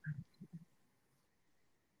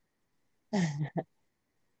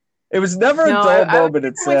 It was never a dull moment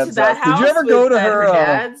at Sam's house. Did you ever go to her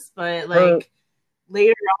dad's? But like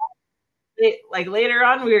later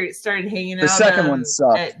on, we started hanging out. The second one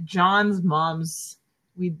sucked. At John's mom's.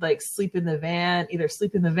 We'd like sleep in the van, either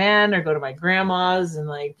sleep in the van or go to my grandma's and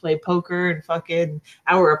like play poker and fucking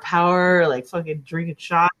Hour of Power, or, like fucking drinking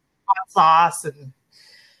shots, hot sauce, and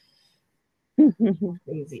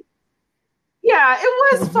crazy. Yeah,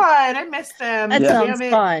 it was fun. I missed them. That sounds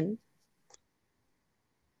fun.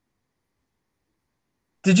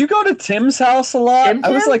 Did you go to Tim's house a lot? Tim? I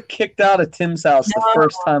was like kicked out of Tim's house the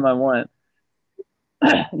first time I went.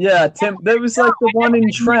 Yeah, Tim. There was like the one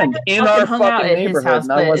in Trent in our fucking neighborhood. House,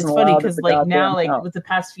 and I wasn't it's funny because like now, like with the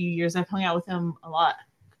past few years, I've hung out with him a lot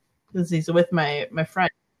because he's with my friend.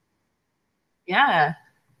 Yeah.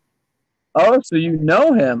 Oh, so you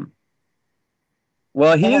know him?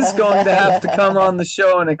 Well, he is going to have to come on the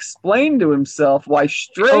show and explain to himself why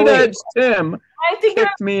Straight Edge Tim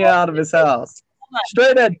kicked me out of his house.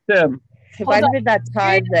 Straight Edge Tim. Why did that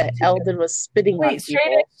time that Eldon was spitting on people?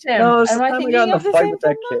 Straight Edge Tim. No, it was the time we got in a fight with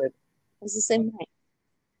that kid. It was the same night.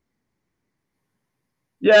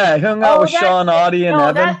 Yeah, I hung out with Sean, Audie, and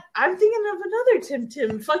Evan. I'm thinking of another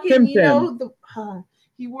Tim. Fucking, you know,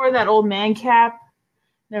 he wore that old man cap.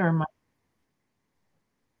 Never mind.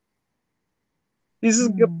 He's a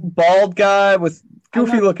bald guy with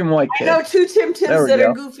goofy-looking white kid. I know two Tims that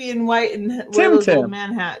are goofy and white and wear those old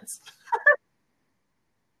man hats.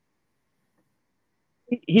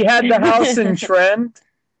 He had the house in Trent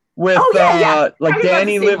with, like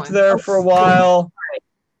Danny lived there for a while.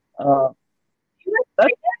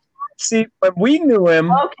 See, but we knew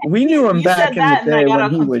him. We knew him back in the day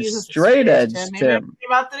when he was Straight Edge Tim.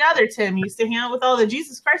 About the other Tim, he used to hang out with all the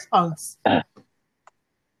Jesus Christ punks.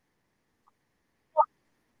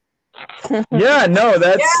 Yeah, no,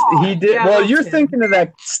 he did. Yeah, well, you're thinking of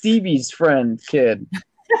that Stevie's friend kid.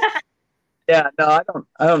 Yeah, no,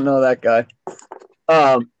 I don't know that guy.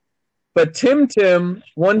 But Tim,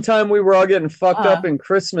 one time we were all getting fucked up in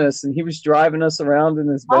Christmas, and he was driving us around in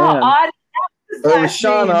his van. Or it was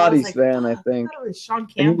Sean Audie's van, I think. I thought it was Sean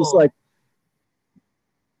Campbell. And he was like,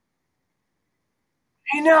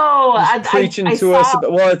 I know. Preaching to us.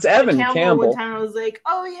 Well, it's Evan Campbell. One time I was like,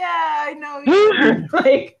 oh yeah, I know you.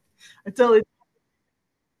 Like, I totally.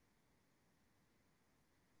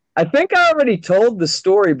 I think I already told the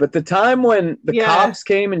story, but the time when the cops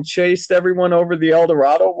came and chased everyone over the El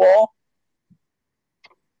Dorado wall,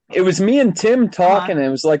 it was me and Tim talking, and it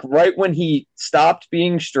was like right when he stopped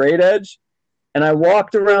being Straight Edge, and I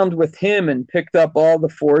walked around with him and picked up all the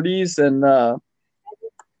 40s, and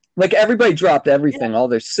like everybody dropped everything, all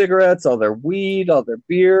their cigarettes, all their weed, all their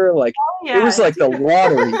beer, like it was like the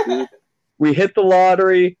lottery, dude. We hit the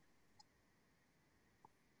lottery.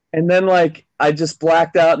 And then, like, I just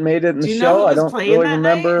blacked out and made it in the show. I don't really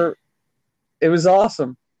remember. Night? It was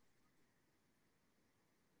awesome.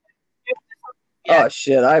 Yeah. Oh,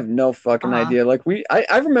 shit. I have no fucking idea. Like,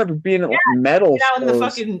 I remember being at like, metal shows in the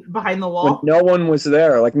fucking behind the wall. When no one was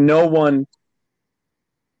there. Like, no one.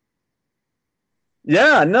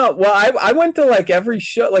 Yeah, no. Well, I went to, like, every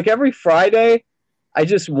show. Like, every Friday, I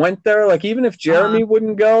just went there. Like, even if Jeremy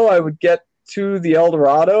wouldn't go, I would get to the El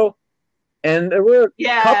Dorado. And there were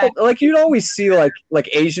a couple, like you'd always see, like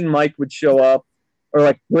Asian Mike would show up, or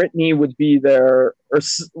like Brittany would be there, or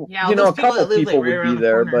you know, a couple people would be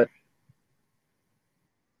there. But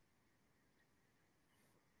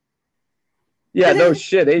yeah, no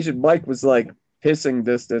shit. Asian Mike was like pissing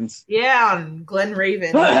distance. Yeah, on Glen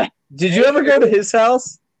Raven. Did you ever go to his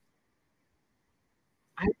house?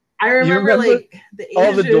 I remember like the Asian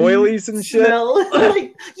all the doilies and shit. Smell.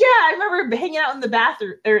 Like, yeah, I remember hanging out in the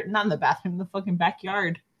bathroom, or not in the bathroom, in the fucking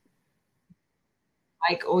backyard.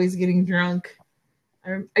 Like always getting drunk.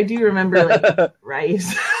 I do remember like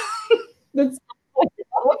rice. That's so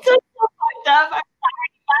fucked up.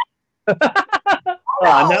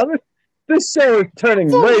 Now this show is turning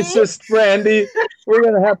racist, Brandi. We're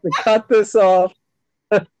gonna have to cut this off.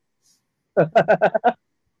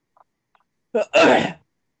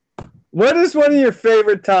 What is one of your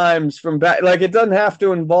favorite times from back? Like, it doesn't have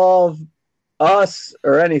to involve us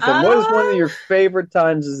or anything. What is one of your favorite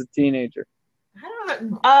times as a teenager? I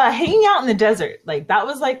don't know. Hanging out in the desert. Like, that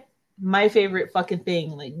was like my favorite fucking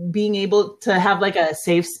thing. Like, being able to have like a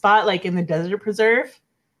safe spot, like in the desert preserve.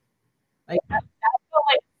 Like, that felt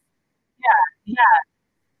like, yeah.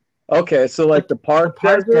 Okay, so like the park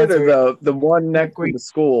desert or the one next to the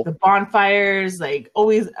school? The bonfires, like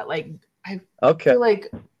always, like I feel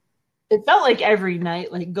like it felt like every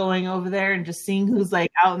night, like going over there and just seeing who's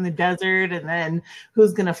like out in the desert and then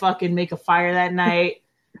who's gonna fucking make a fire that night.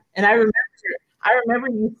 And I remember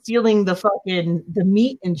you stealing the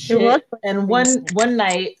meat and shit. And one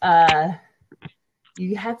night,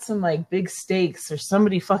 you had some like big steaks, or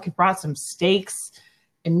somebody fucking brought some steaks,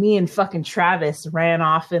 and me and fucking Travis ran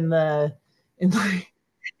off in the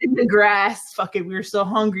grass. Fucking, we were so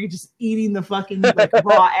hungry, just eating the fucking like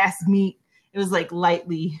raw ass meat. It was like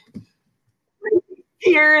lightly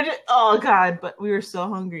cured. Oh god, but we were so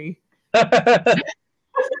hungry.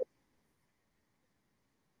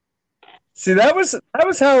 See, that was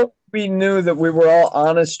how we knew that we were all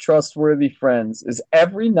honest, trustworthy friends. Is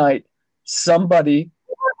every night somebody,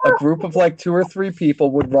 a group of like 2 or 3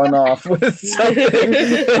 people, would run off with something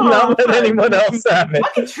and not let anyone else have it.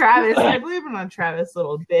 Fucking Travis, I believe in on Travis,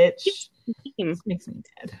 little bitch. This makes me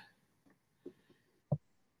dead.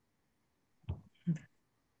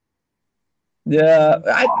 Yeah,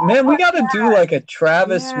 man, we got to do like a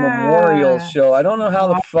Travis memorial show. I don't know how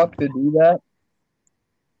the fuck to do that.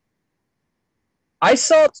 I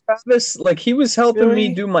saw Travis, like, he was helping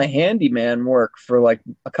me do my handyman work for like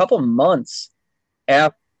a couple months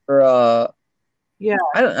after. It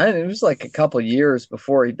was like a couple years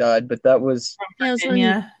before he died, but that was. Yeah, it was when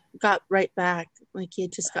he got right back. Like, he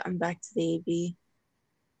had just gotten back to the AB.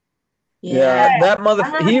 Yeah,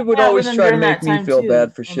 that he would always try to make me feel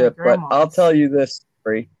bad for shit, but I'll tell you this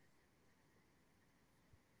story.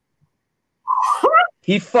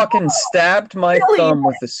 He fucking stabbed my thumb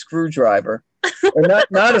with a screwdriver. Or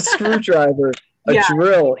not a screwdriver, a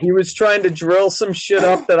drill. He was trying to drill some shit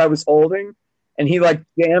up that I was holding, and he like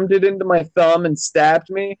jammed it into my thumb and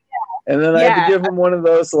stabbed me. And then I had to give him one of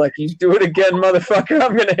those, like, you do it again, motherfucker,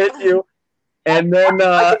 I'm gonna hit you. And then he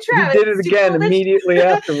did it again immediately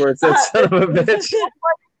afterwards. That son of a bitch.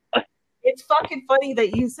 It's fucking funny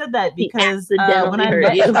that you said that, because when I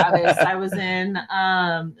met Travis, I was in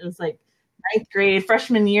it was like 9th grade,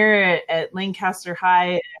 freshman year at Lancaster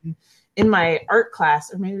High, and in my art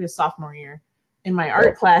class, or maybe it was sophomore year, in my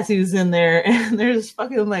art class, he was in there, and there's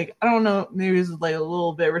fucking like, I don't know, maybe he was like a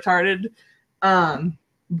little bit retarded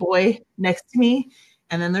boy next to me,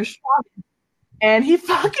 and then there's Travis, and he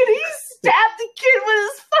stabbed the kid with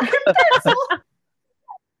his fucking pencil.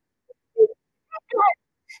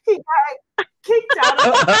 He got kicked out of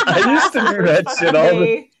the I used to do that shit all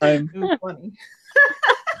the time. It was funny.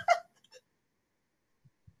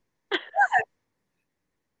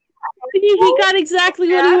 He got exactly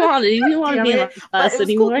what he wanted. He didn't want to be on us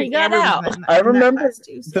anymore. He got out. I remember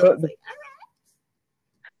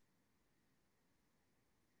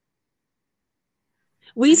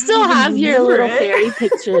we still have your little fairy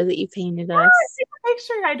picture that you painted us.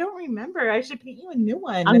 Picture, I don't remember. I should paint you a new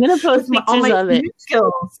one. I'm gonna post pictures of it.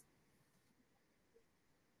 Skills.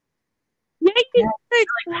 Yeah, you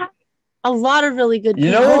have a lot of really good.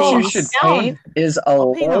 You know what you should paint is a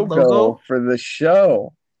logo for the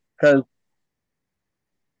show, because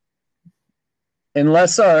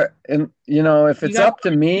unless if it's up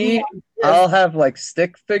to me, I'll have like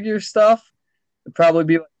stick figure stuff. It'd probably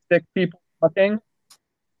be like stick people fucking.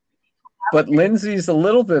 But Lindsay's a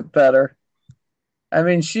little bit better. I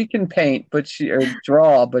mean, she can paint, or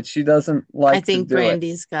draw, but she doesn't like. I think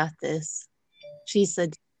Brandi's got this. She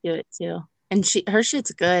said to do it too, and her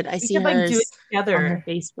shit's good. I see hers do it together on her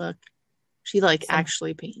Facebook. She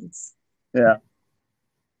actually paints. Yeah.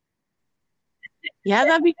 Yeah,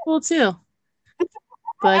 that'd be cool too.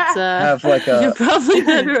 But have like you're probably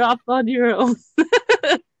better off on your own.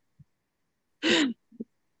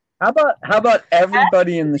 How about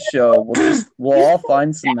everybody in the show? We'll all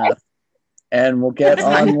find some meth, and we'll get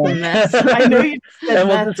on one. I know you said and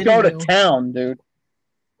we'll just go to town, dude.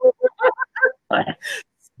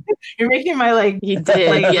 You're making my You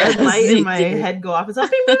did, like yes, red light you in my did. head go off. It's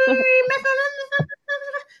like,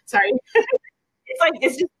 sorry.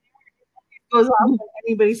 It's just goes off when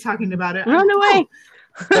anybody's talking about it. Run away.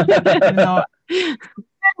 No, I'm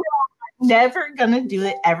never gonna do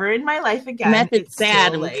it ever in my life again. Method's It's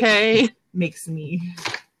bad, still, okay? Makes me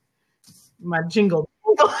my jingle.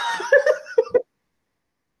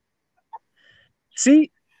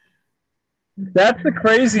 See, that's the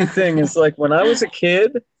crazy thing is like when I was a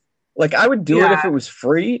kid, like I would do it if it was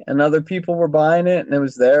free and other people were buying it and it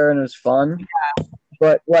was there and it was fun. Yeah.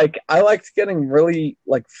 But like I liked getting really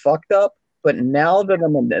like fucked up. But now that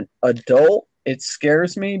I'm an adult, it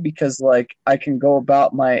scares me because like I can go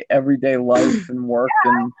about my everyday life and work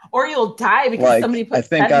and or you'll die because like somebody put I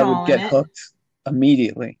think I would fentanyl get in it. hooked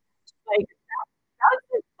immediately. Like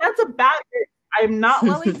that's a bad. I'm not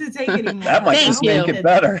willing to take anymore. That might just make it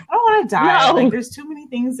better. I don't want to die. No. Like there's too many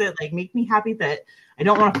things that like make me happy that I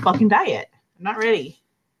don't want to fucking die yet. I'm not ready.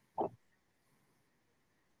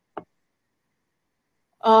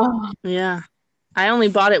 Oh Yeah. I only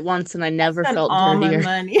bought it once and I never spent felt all dirtier. my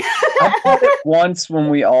money. I bought it once when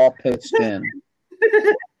we all pitched in.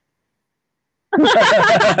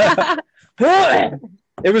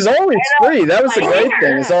 It was always free. That was the great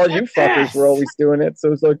thing. Is all you fuckers were always doing it.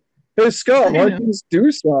 So it's like, hey Scott, why don't you just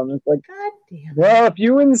do something? It's like, God damn. well, if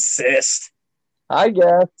you insist, I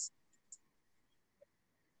guess.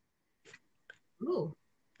 Ooh.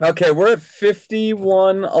 Okay, we're at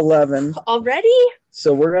 51:11. Already?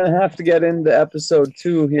 So we're gonna have to get into episode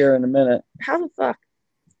 2 here in a minute. How the fuck?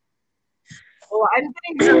 Well, I'm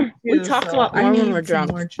getting drunk We too, talk so a lot I more when need we're some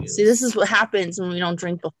drunk. more juice. See, this is what happens when we don't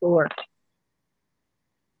drink before.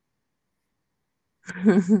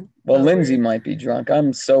 Well, Lindsay might be drunk.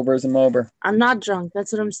 I'm sober as a mober. I'm not drunk.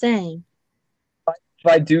 That's what I'm saying. If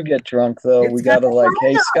I do get drunk, though, It's we gotta kinda like, fun,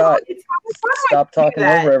 hey though. Scott, It's kinda fun stop when you do talking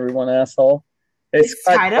that. over everyone, asshole. Hey, It's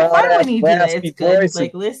Scott, kind of fun when you do that. raspy It's good, voice.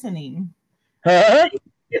 like listening. Huh?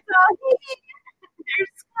 It's all there's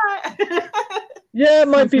Scott. Yeah, it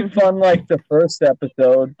might be fun like the first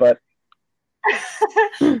episode, but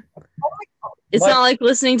It's What? not like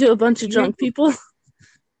listening to a bunch of drunk people.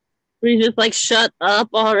 Where you're just like, shut up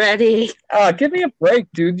already. give me a break,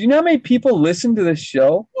 dude. Do you know how many people listen to this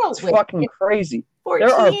show? No, It's wait. fucking crazy. 14?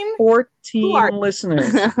 There are 14 Who are-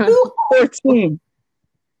 listeners. Who 14.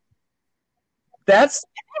 That's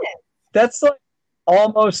like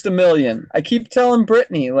almost a million. I keep telling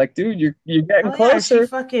Brittany, like, dude, you're getting closer. Yeah, she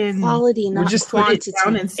fucking Quality, not just put put it quantity.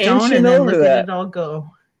 down in Ain't stone you and then over look that? at it all go.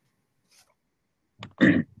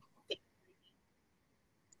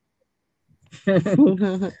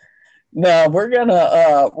 No, we're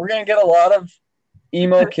gonna get a lot of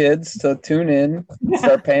emo kids to tune in and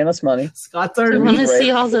start paying us money. Scott's You our want to Great.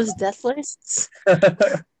 see all those death lists?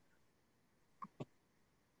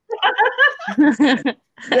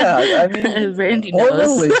 Yeah, I mean, Randy or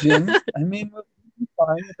knows. religion. I mean, we'll be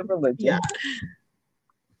fine with the religion. Yeah.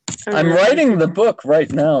 I'm writing the book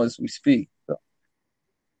right now as we speak. So.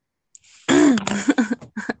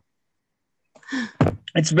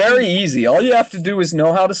 It's very easy. All you have to do is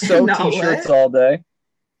know how to sew No, t-shirts what? all day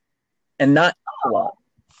and not eat a lot.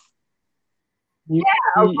 And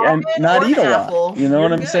ramen not or eat a lot. apple. You know You're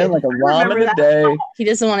what I'm saying? good. Like a I remember ramen a that. day. He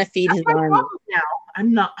doesn't want to feed his That's my army. problem now.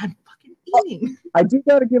 I'm fucking eating. I do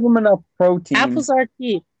got to give them enough protein. Apples are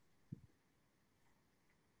cheap.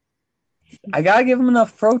 I got to give them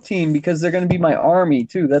enough protein because they're going to be my army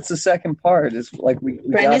too. That's the second part. Is like we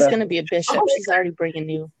Brenda's gotta, going to be a bishop. Oh, She's already bringing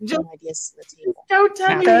new Just- ideas to the table. Don't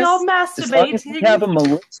tell me Okay. y'all as long as we have a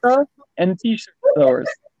masturbating. Melissa and t-shirt sewers.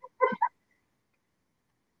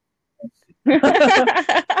 Right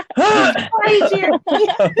here.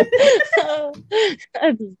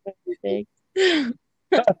 That's very big.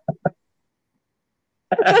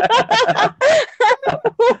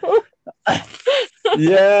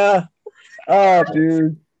 Yeah. Oh,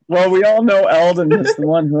 dude. Well, we all know Eldon was the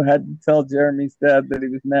one who had to tell Jeremy's dad that he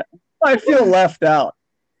was not. I feel left out.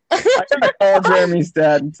 I gotta call Jeremy's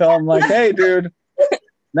dad and tell him, like, hey, dude,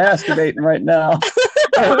 masturbating right now.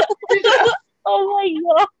 Oh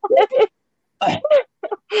my god.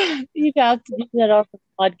 You'd have to do that off the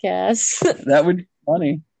podcast. That would be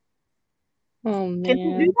funny. Oh Can you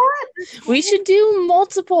man. do that? We should do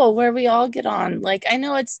multiple where we all get on. Like I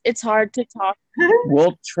know it's hard to talk.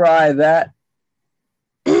 We'll try that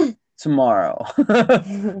tomorrow.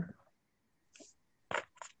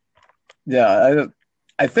 Yeah,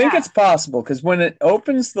 I think it's possible because when it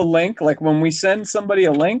opens the link, like when we send somebody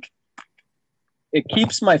a link, it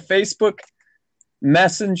keeps my Facebook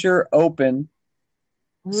Messenger open.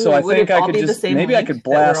 So I Would think it I all could be the just same maybe I link could that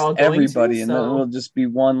we're blast all going to? everybody and then So- it'll just be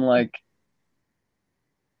one like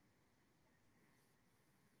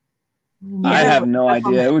I have no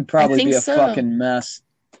idea. It would probably think be a so. fucking mess.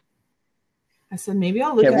 I said maybe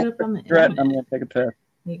I'll look it up on the internet. I'm gonna take a piss.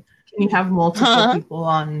 Like, can you have multiple people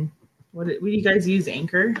on? What do you guys use?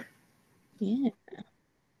 Anchor? Yeah.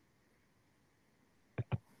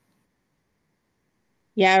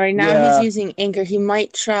 Yeah, right now he's using Anchor. He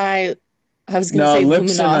might try. I was going to say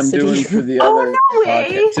Libsyn Luminosity. I'm doing for the other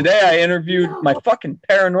podcast. Today I interviewed my fucking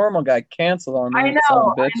paranormal guy canceled on me. I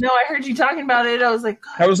know. I heard you talking about it. I was like,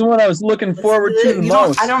 God, that was the one I was looking forward to the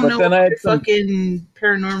most. I don't know what your fucking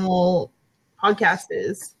paranormal podcast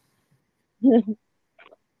is.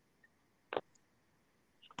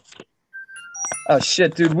 Oh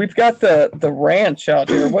shit, dude! We've got the ranch out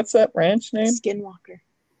here. What's that ranch name? Skinwalker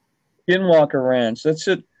Ranch. That's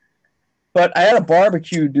it. But I had a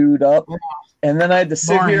barbecue dude up, and then I had to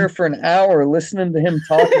sit here for an hour listening to him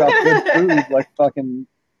talk about good food, like fucking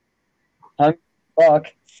fuck. I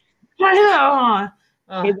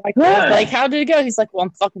know. He's like, how did it go? He's like, well, I'm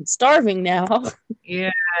fucking starving now.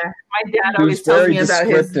 Yeah, my dad always tells me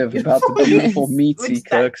about the beautiful meats he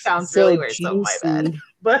cooks. Sounds really weird, so my bad.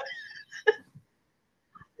 But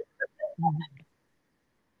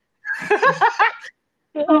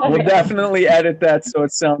we'll definitely edit that so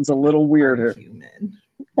it sounds a little weirder.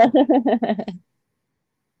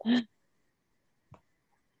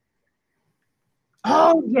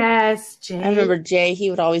 Oh yes, Jay. I remember Jay.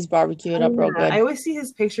 He would always barbecue it up real good. I always see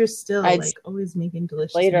his pictures still, always making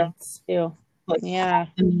delicious meats. Too. Yeah.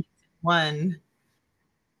 One.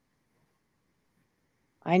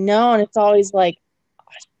 I know, and it's always like a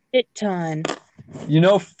shit ton. You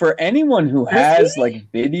know, for anyone who has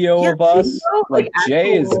like video of us, like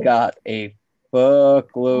Jay has got a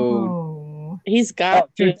fuckload. Oh. He's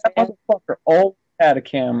got dude, that motherfucker always had a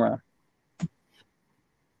camera.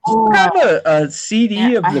 I have a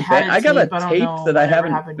CD of the band. I got a tape that I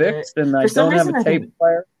haven't fixed, and I don't have a tape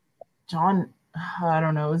player. John, I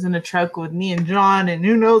don't know, was in a truck with me and John, and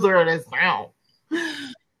who knows where it is now.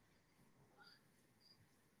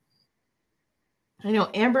 I know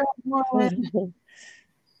Amber has one.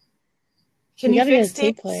 Can you fix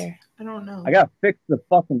tape player? I don't know. I gotta fix the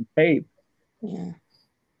fucking tape. Yeah.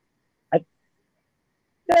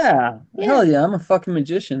 Hell yeah, I'm a fucking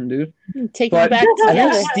magician, dude. Take them back together.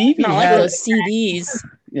 I think Stevie not like those CDs.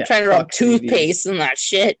 Trying to rub toothpaste and that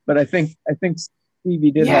shit. But I think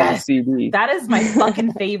Stevie did have a CD. That is my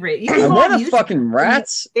fucking favorite. I want a fucking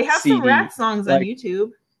Rats. They have CD. some Rat songs on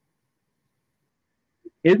YouTube.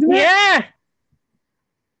 Isn't it? Yeah.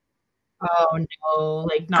 Oh no,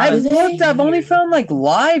 like not. I've looked. I've only found like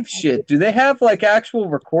live shit. Do they have like actual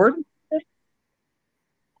recording?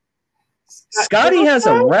 Scotty has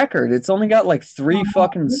a record. It's only got like 3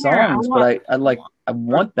 fucking songs, but I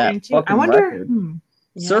want that fucking record.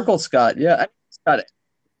 Circle Scott, yeah, it's got a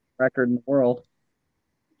record in the world.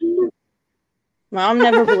 Mom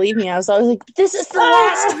never believed me. I was always like, "This is the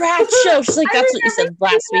last Rat show." She's like, "That's what you said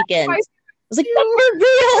last weekend." I was like, "That's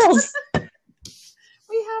reveals."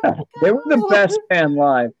 They were the best band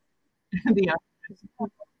live.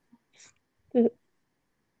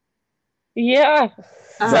 Yeah.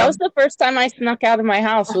 That was the first time I snuck out of my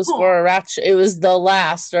house was for a Rat show. It was the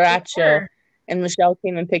last Rat show. And Michelle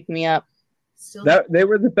came and picked me up. They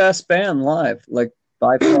were the best band live, like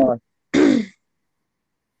by far.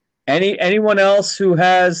 Anyone else who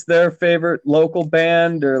has their favorite local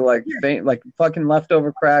band or like fucking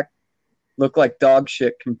Leftover Crack look like dog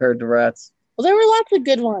shit compared to Rats? Well, there were lots of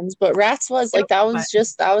good ones, but Rats was like that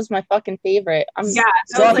was my fucking favorite.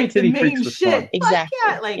 Sloppy Titty Freaks was fun.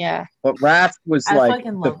 Exactly. Yeah. But Rats was like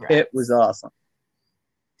the pit was awesome.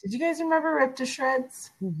 Did you guys remember Rip to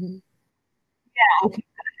Shreds? Mm-hmm. Yeah. Okay.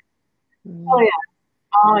 Oh yeah.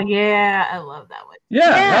 Oh yeah, I love that one.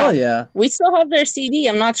 Yeah, hell yeah. We still have their CD.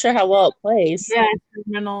 I'm not sure how well it plays. Yeah,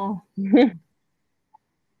 Terminal.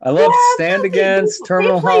 I love Stand Against,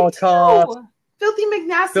 Terminal Holocaust. Filthy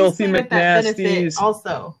McNasties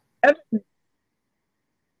also.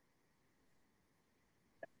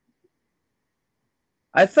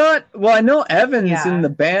 I thought, well, I know Evan's in the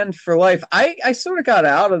band for life. I sort of got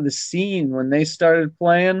out of the scene when they started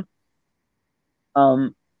playing.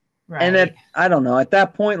 And I don't know, at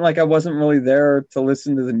that point, like I wasn't really there to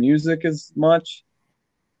listen to the music as much.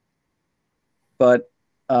 But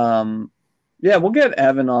yeah, we'll get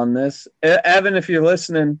Evan on this. Evan, if you're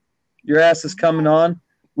listening, your ass is coming on.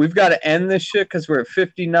 We've got to end this shit because we're at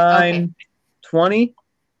 59:20,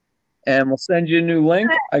 and we'll send you a new link.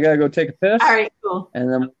 I gotta go take a piss. All right, cool.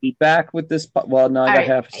 And then we'll be back with this. Well, no, I got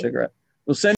half a cigarette. We'll send.